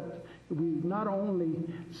hope that we not only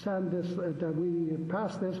send this, that we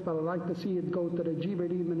pass this, but I'd like to see it go to the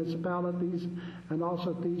GVD municipalities and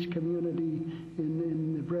also to each community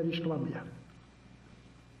in British Columbia.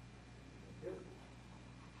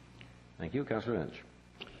 Thank you. Councillor Lynch.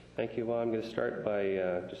 Thank you. Well, I'm going to start by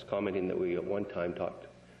just commenting that we at one time talked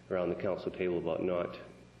around the council table about not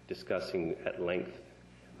discussing at length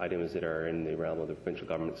items that are in the realm of the provincial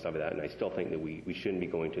government and stuff like that, and I still think that we shouldn't be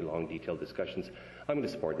going to long, detailed discussions. I'm going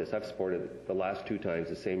to support this. I've supported the last 2 times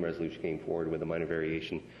the same resolution came forward with a minor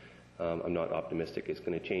variation. I'm not optimistic it's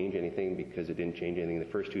going to change anything because it didn't change anything the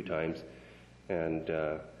first 2 times, and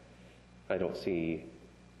I don't see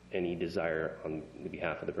any desire on the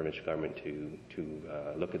behalf of the provincial government to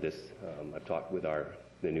look at this. I've talked with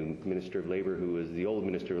the new Minister of Labour, who was the old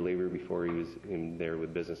Minister of Labour before he was in there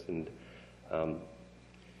with business, and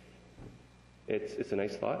it's a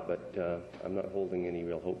nice thought, but I'm not holding any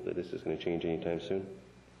real hope that this is going to change anytime soon.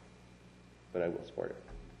 But I will support it.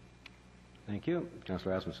 Thank you.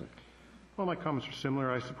 Councillor Asmussen. Well, my comments are similar.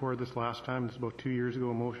 I supported this last time. This is about 2 years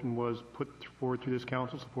ago. A motion was put forward through this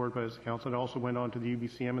council, supported by this council. It also went on to the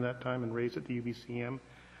UBCM at that time and raised at the UBCM.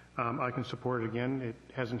 I can support it again. It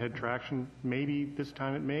hasn't had traction. Maybe this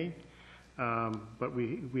time it may. But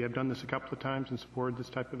we have done this a couple of times and supported this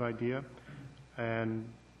type of idea. And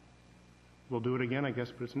we'll do it again, I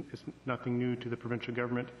guess, but it's nothing new to the provincial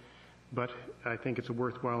government. But I think it's a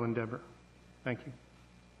worthwhile endeavor. Thank you.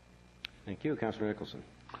 Thank you. Councillor Nicholson.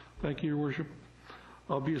 Thank you, Your Worship.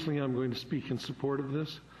 Obviously, I'm going to speak in support of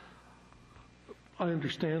this. I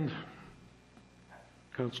understand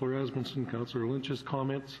Councillor Asmussen, Councillor Lynch's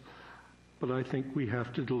comments, but I think we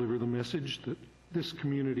have to deliver the message that this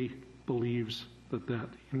community believes that that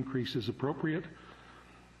increase is appropriate.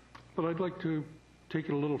 But I'd like to take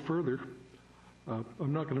it a little further.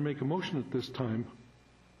 I'm not going to make a motion at this time,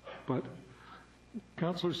 but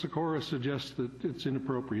Councillor Sikora suggests that it's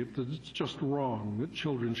inappropriate, that it's just wrong, that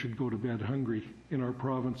children should go to bed hungry in our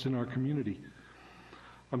province, in our community.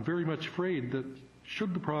 I'm very much afraid that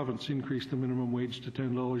should the province increase the minimum wage to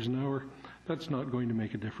 $10 an hour, that's not going to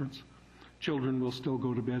make a difference. Children will still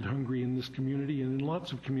go to bed hungry in this community and in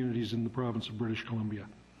lots of communities in the province of British Columbia.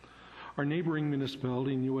 Our neighbouring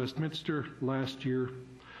municipality in New Westminster last year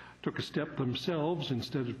took a step themselves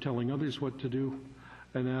instead of telling others what to do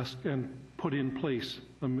and put in place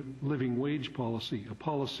a living wage policy, a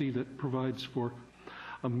policy that provides for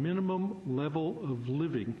a minimum level of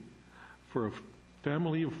living for a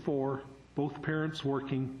family of 4, both parents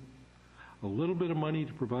working, a little bit of money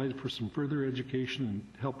to provide for some further education and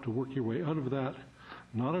help to work your way out of that,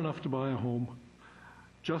 not enough to buy a home,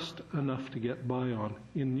 just enough to get by on.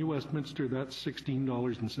 In New Westminster, that's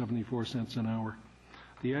 $16.74 an hour.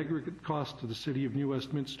 The aggregate cost to the City of New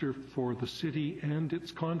Westminster for the city and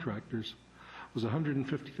its contractors was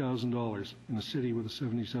 $150,000 in a city with a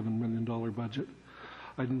 $77 million budget.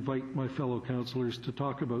 I'd invite my fellow councillors to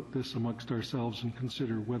talk about this amongst ourselves and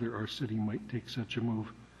consider whether our city might take such a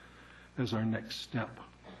move as our next step.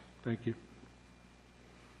 Thank you.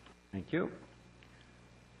 Thank you.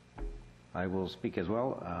 I will speak as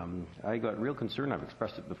well. I got real concerned. I've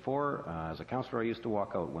expressed it before. As a councillor, I used to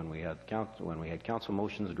walk out when we had council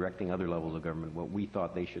motions directing other levels of government what we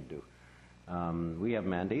thought they should do. We have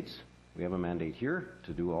mandates. We have a mandate here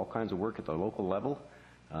to do all kinds of work at the local level.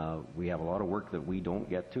 We have a lot of work that we don't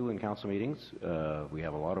get to in council meetings. We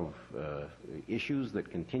have a lot of issues that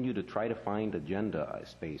continue to try to find agenda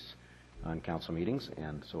space on council meetings,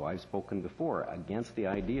 and so I've spoken before against the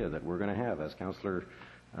idea that we're going to have, as Councillor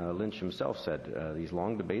Lynch himself said, these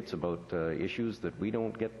long debates about issues that we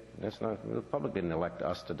don't get. The public didn't elect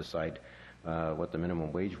us to decide what the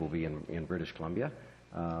minimum wage will be in British Columbia,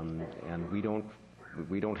 and we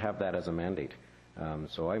don't have that as a mandate.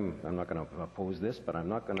 So I'm not going to oppose this, but I'm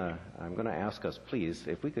going to ask us, please,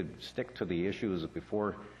 if we could stick to the issues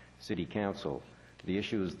before City Council, the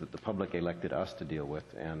issues that the public elected us to deal with,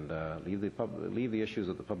 and leave the issues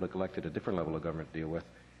that the public elected a different level of government to deal with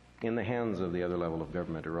in the hands of the other level of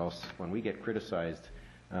government, or else when we get criticized,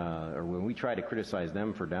 or when we try to criticize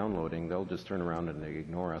them for downloading, they'll just turn around and they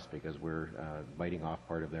ignore us because we're biting off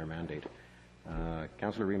part of their mandate.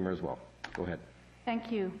 Councillor Reamer as well. Go ahead.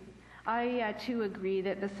 Thank you. I, too, agree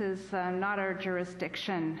that this is not our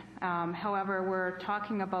jurisdiction. However, we're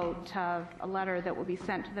talking about a letter that will be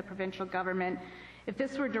sent to the provincial government. If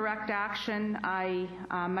this were direct action, I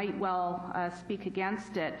might well speak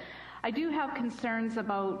against it. I do have concerns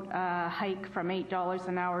about a hike from $8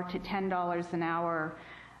 an hour to $10 an hour.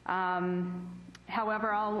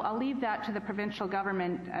 However, I'll leave that to the provincial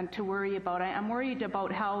government to worry about. I'm worried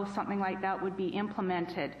about how something like that would be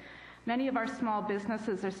implemented. Many of our small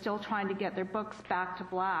businesses are still trying to get their books back to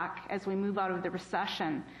black as we move out of the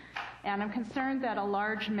recession. And I'm concerned that a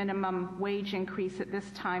large minimum wage increase at this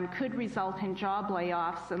time could result in job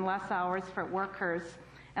layoffs and less hours for workers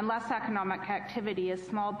and less economic activity as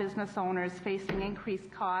small business owners facing increased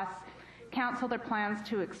costs cancel their plans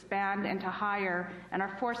to expand and to hire and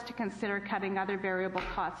are forced to consider cutting other variable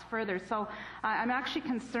costs further. So I'm actually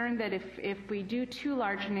concerned that if we do too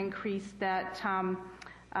large an increase, that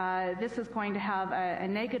this is going to have a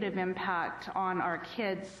negative impact on our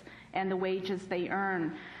kids and the wages they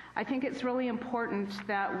earn. I think it's really important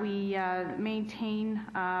that we maintain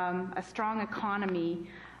a strong economy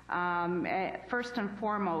first and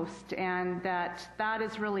foremost, and that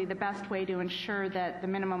is really the best way to ensure that the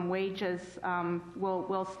minimum wages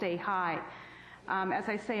will stay high. As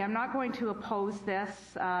I say, I'm not going to oppose this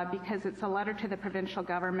because it's a letter to the provincial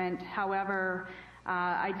government. However,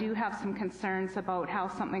 I do have some concerns about how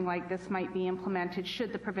something like this might be implemented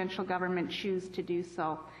should the provincial government choose to do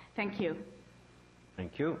so. Thank you.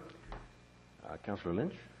 Thank you. Councillor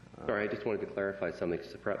Lynch? Sorry, I just wanted to clarify something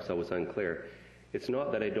because perhaps I was unclear. It's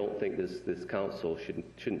not that I don't think this council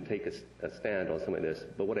shouldn't take a stand on something like this,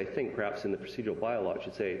 but what I think perhaps in the procedural bylaw it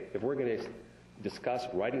should say, if we're going to discuss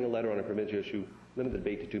writing a letter on a provincial issue, limit the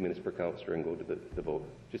debate to 2 minutes per councillor and go to the vote.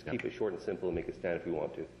 Just keep it short and simple and make a stand if we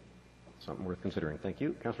want to. Something worth considering. Thank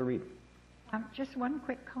you. Councillor Reid. Just one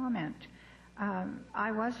quick comment.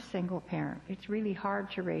 I was a single parent. It's really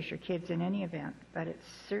hard to raise your kids in any event, but it's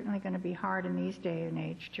certainly going to be hard in these day and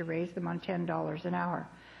age to raise them on $10 an hour,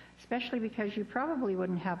 especially because you probably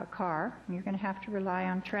wouldn't have a car and you're going to have to rely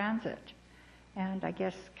on transit. And I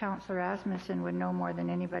guess Councillor Asmussen would know more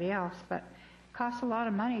than anybody else, but it costs a lot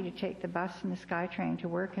of money to take the bus and the SkyTrain to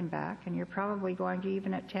work and back, and you're probably going to,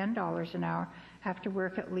 even at $10 an hour, have to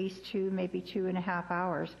work at least 2, maybe 2.5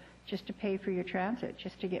 hours just to pay for your transit,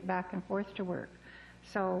 just to get back and forth to work.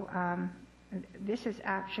 So this is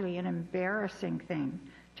actually an embarrassing thing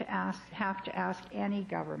to have to ask any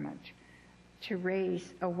government to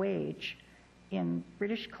raise a wage in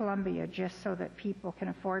British Columbia just so that people can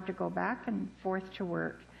afford to go back and forth to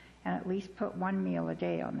work and at least put one meal a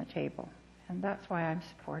day on the table. And that's why I'm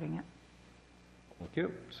supporting it. Thank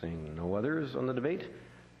you. Seeing no others on the debate,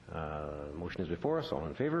 motion is before us. All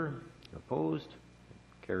in favor? Opposed?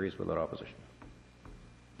 Carries without opposition.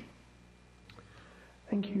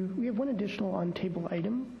 Thank you. We have one additional on-table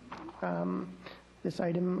item. This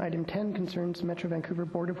item 10, concerns the Metro Vancouver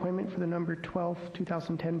Board appointment for the number 12,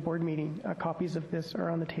 2010 board meeting. Copies of this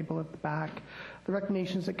are on the table at the back. The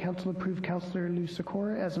recommendation is that Council approve Councillor Lou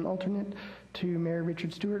Sikora as an alternate to Mayor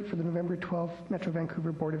Richard Stewart for the November 12th Metro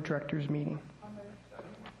Vancouver Board of Directors meeting.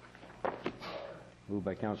 Moved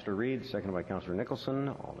by Councillor Reid, seconded by Councillor Nicholson.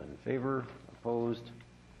 All in favor? Opposed?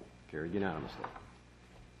 Carried unanimously.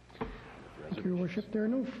 Thank you, Your Worship. There are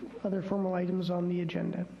no other formal items on the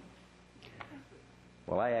agenda.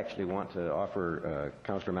 Well, I actually want to offer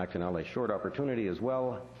Councillor McDonnell a short opportunity as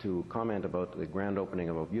well to comment about the grand opening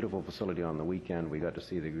of a beautiful facility on the weekend. We got to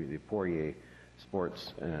see the Poirier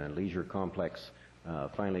Sports and Leisure Complex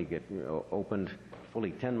finally get opened,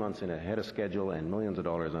 fully 10 months ahead of schedule and millions of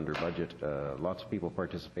dollars under budget. Lots of people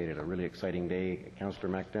participated. A really exciting day. Councillor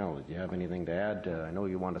McDonnell, did you have anything to add? I know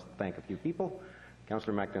you want to thank a few people.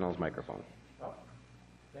 Councillor McDonnell's microphone. Well,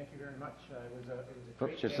 thank you very much. It was a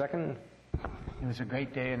great great just day. A second. It was a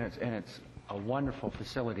great day, and it's a wonderful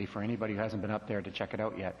facility for anybody who hasn't been up there to check it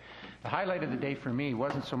out yet. The highlight of the day for me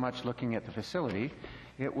wasn't so much looking at the facility.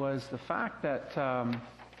 It was the fact that,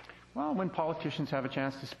 well, when politicians have a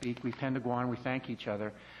chance to speak, we tend to go on, we thank each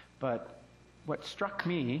other. But what struck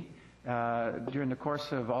me during the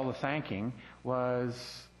course of all the thanking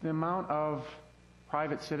was the amount of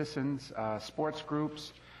private citizens, sports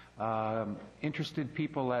groups, interested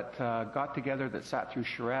people that got together, that sat through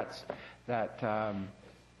charrettes, that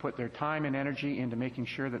put their time and energy into making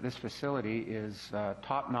sure that this facility is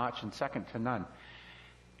top-notch and second to none.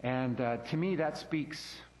 And to me, that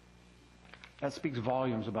speaks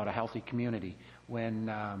volumes about a healthy community when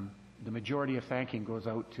the majority of thanking goes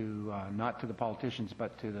out to not to the politicians,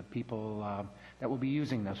 but to the people that will be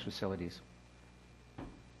using those facilities.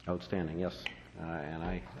 Outstanding, yes. And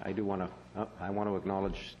I do want to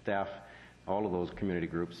acknowledge staff, all of those community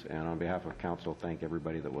groups, and on behalf of council, thank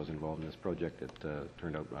everybody that was involved in this project. It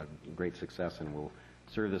turned out a great success and will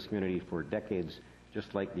serve this community for decades,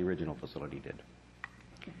 just like the original facility did.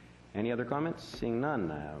 Any other comments? Seeing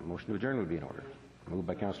none, motion to adjourn would be in order. Moved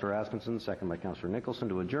by Councillor Askinson, second by Councillor Nicholson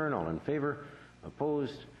to adjourn. All in favor?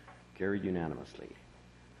 Opposed? Carried unanimously.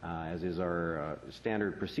 As is our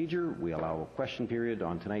standard procedure, we allow a question period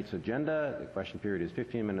on tonight's agenda. The question period is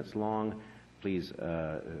 15 minutes long. Please,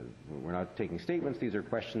 we're not taking statements. These are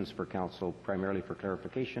questions for council, primarily for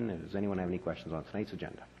clarification. Does anyone have any questions on tonight's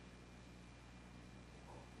agenda?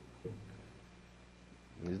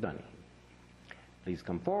 Ms. Dunny, please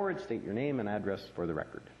come forward, state your name and address for the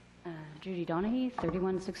record. Judy Donaghy,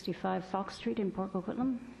 3165 Fox Street in Port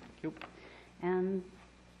Coquitlam. Thank you. And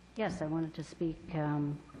yes, I wanted to speak,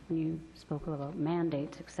 when you spoke about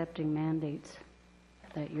mandates, accepting mandates,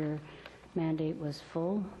 that your mandate was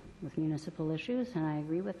full with municipal issues, and I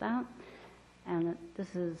agree with that. And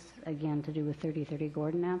this is, again, to do with 3030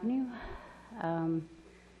 Gordon Avenue.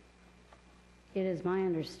 It is my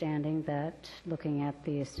understanding that, looking at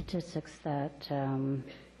the statistics, that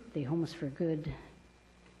the Homeless for Good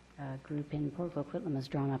group in Port Coquitlam has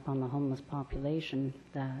drawn up on the homeless population,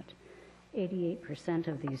 that 88%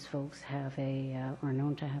 of these folks have are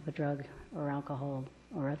known to have a drug or alcohol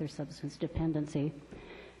or other substance dependency.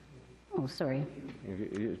 Oh, sorry.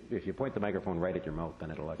 If you point the microphone right at your mouth,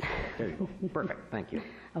 then it'll... There you go. Perfect. Thank you.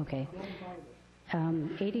 Okay.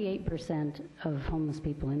 88% of homeless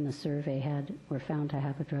people in the survey were found to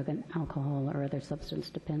have a drug and alcohol or other substance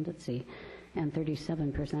dependency, and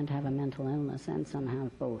 37% have a mental illness, and some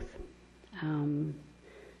have both.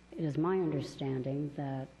 It is my understanding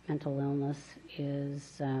that mental illness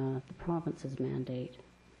is the province's mandate.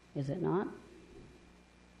 Is it not?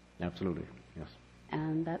 Absolutely, yes.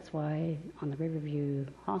 And that's why on the Riverview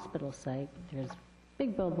Hospital site, there's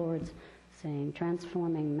big billboards saying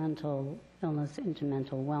transforming mental illness into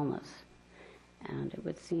mental wellness. And it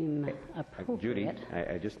would seem appropriate. Judy,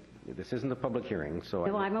 this isn't a public hearing, so...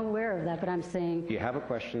 No, I'm aware of that, but I'm saying... Do you have a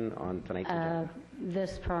question on tonight's agenda?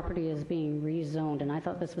 This property is being rezoned, and I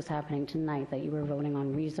thought this was happening tonight, that you were voting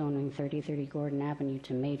on rezoning 3030 Gordon Avenue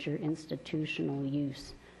to major institutional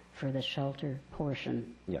use for the shelter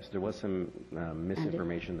portion. Yes, there was some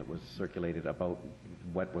misinformation that was circulated about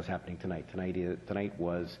what was happening tonight. Tonight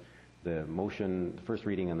was the motion, the first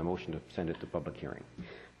reading and the motion to send it to public hearing.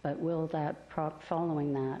 But will that,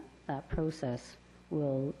 following that process,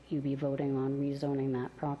 will you be voting on rezoning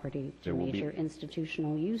that property to major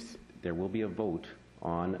institutional use? There will be a vote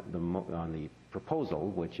on the proposal,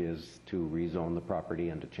 which is to rezone the property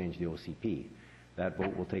and to change the OCP. That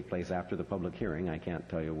vote will take place after the public hearing. I can't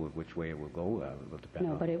tell you which way it will go. It will depend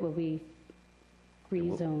on... No, but it will be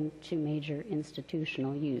rezoned to major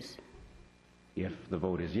institutional use. If the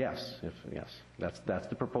vote is yes, that's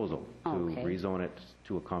the proposal, to rezone it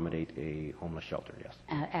to accommodate a homeless shelter, yes.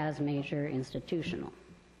 As major institutional.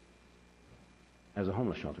 As a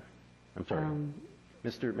homeless shelter. I'm sorry.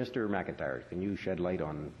 Mr. McIntyre, can you shed light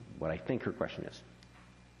on what I think her question is?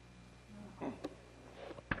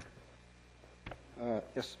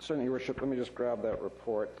 Yes, certainly, Your Worship. Let me just grab that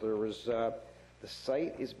report. There was, the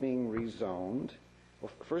site is being rezoned.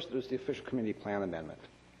 Well, first there's the official community plan amendment.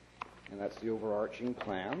 and that's the overarching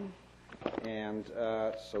plan. And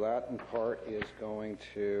so that, in part, is going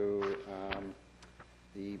to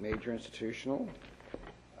the major institutional.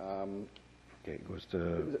 Okay, it goes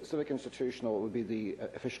to... Civic institutional would be the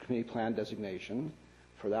official community plan designation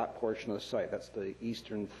for that portion of the site. That's the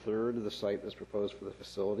eastern third of the site that's proposed for the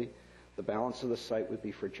facility. The balance of the site would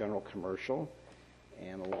be for general commercial.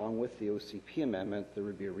 And along with the OCP amendment, there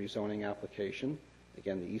would be a rezoning application.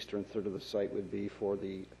 Again, the eastern third of the site would be for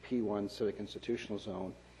the P1 civic institutional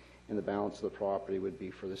zone, and the balance of the property would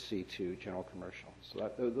be for the C2 general commercial. So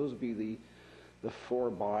those would be the four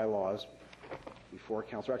bylaws before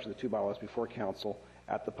council, actually the two bylaws before council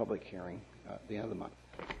at the public hearing at the end of the month.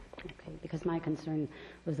 Okay, because my concern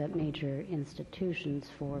was that major institutions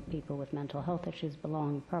for people with mental health issues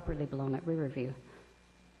properly belong at Riverview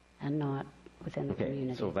and not within the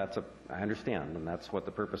community. So I understand, and that's what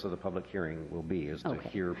the purpose of the public hearing will be, is to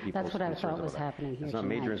hear people's That's what I concerns thought about was that. happening here It's not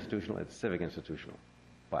tonight. major institutional, it's civic institutional.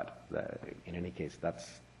 But in any case,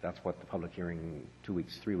 that's what the public hearing 2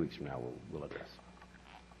 weeks, 3 weeks from now will address.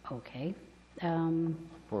 Okay.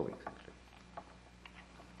 4 weeks, actually.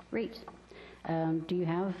 Great.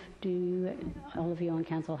 Do all of you on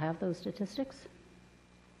council have those statistics?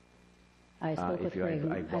 I spoke with Greg.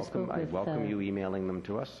 I welcome you emailing them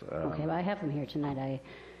to us. Okay, well, I have them here tonight.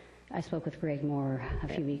 I spoke with Greg Moore a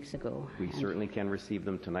few weeks ago. We certainly can receive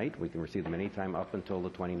them tonight. We can receive them anytime up until the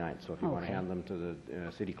 29th. So if you want to hand them to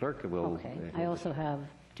the city clerk, we'll... Okay. I also have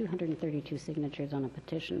 232 signatures on a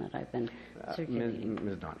petition that I've been circulating.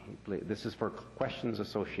 Ms. Donahue, this is for questions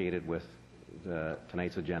associated with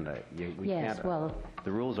tonight's agenda.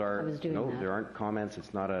 The rules are, there aren't comments,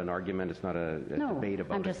 it's not an argument, it's not a debate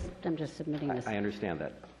about it. I'm just submitting this. I understand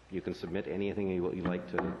that. You can submit anything you'd like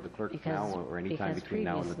to the clerk now or any time between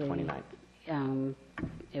now and the 29th.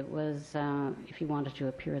 It was, if you wanted to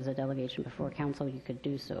appear as a delegation before council, you could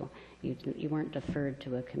do so. You weren't deferred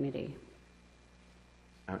to a committee.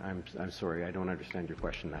 I'm sorry, I don't understand your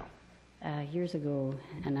question now. Years ago,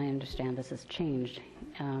 and I understand this has changed,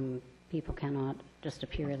 people cannot just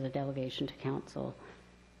appear as a delegation to council.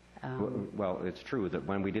 Well, it's true that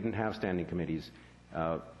when we didn't have standing committees,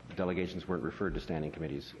 delegations weren't referred to standing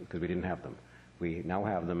committees because we didn't have them. We now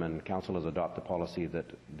have them, and council has adopted the policy that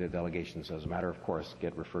the delegations, as a matter of course,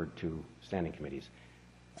 get referred to standing committees.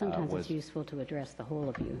 Sometimes it's useful to address the whole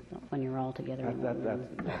of you when you're all together.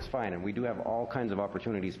 That's fine, and we do have all kinds of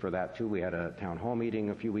opportunities for that too. We had a town hall meeting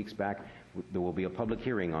a few weeks back. There will be a public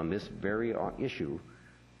hearing on this very issue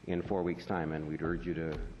in 4 weeks' time, and we'd urge you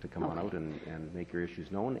to come on out and make your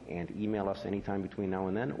issues known, and email us anytime between now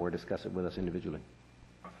and then, or discuss it with us individually.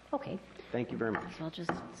 Okay. Thank you very much. So I'll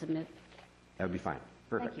just submit. That would be fine.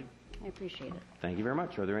 Perfect. Thank you. I appreciate it. Thank you very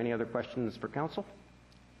much. Are there any other questions for council?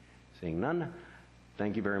 Seeing none,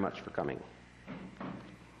 thank you very much for coming.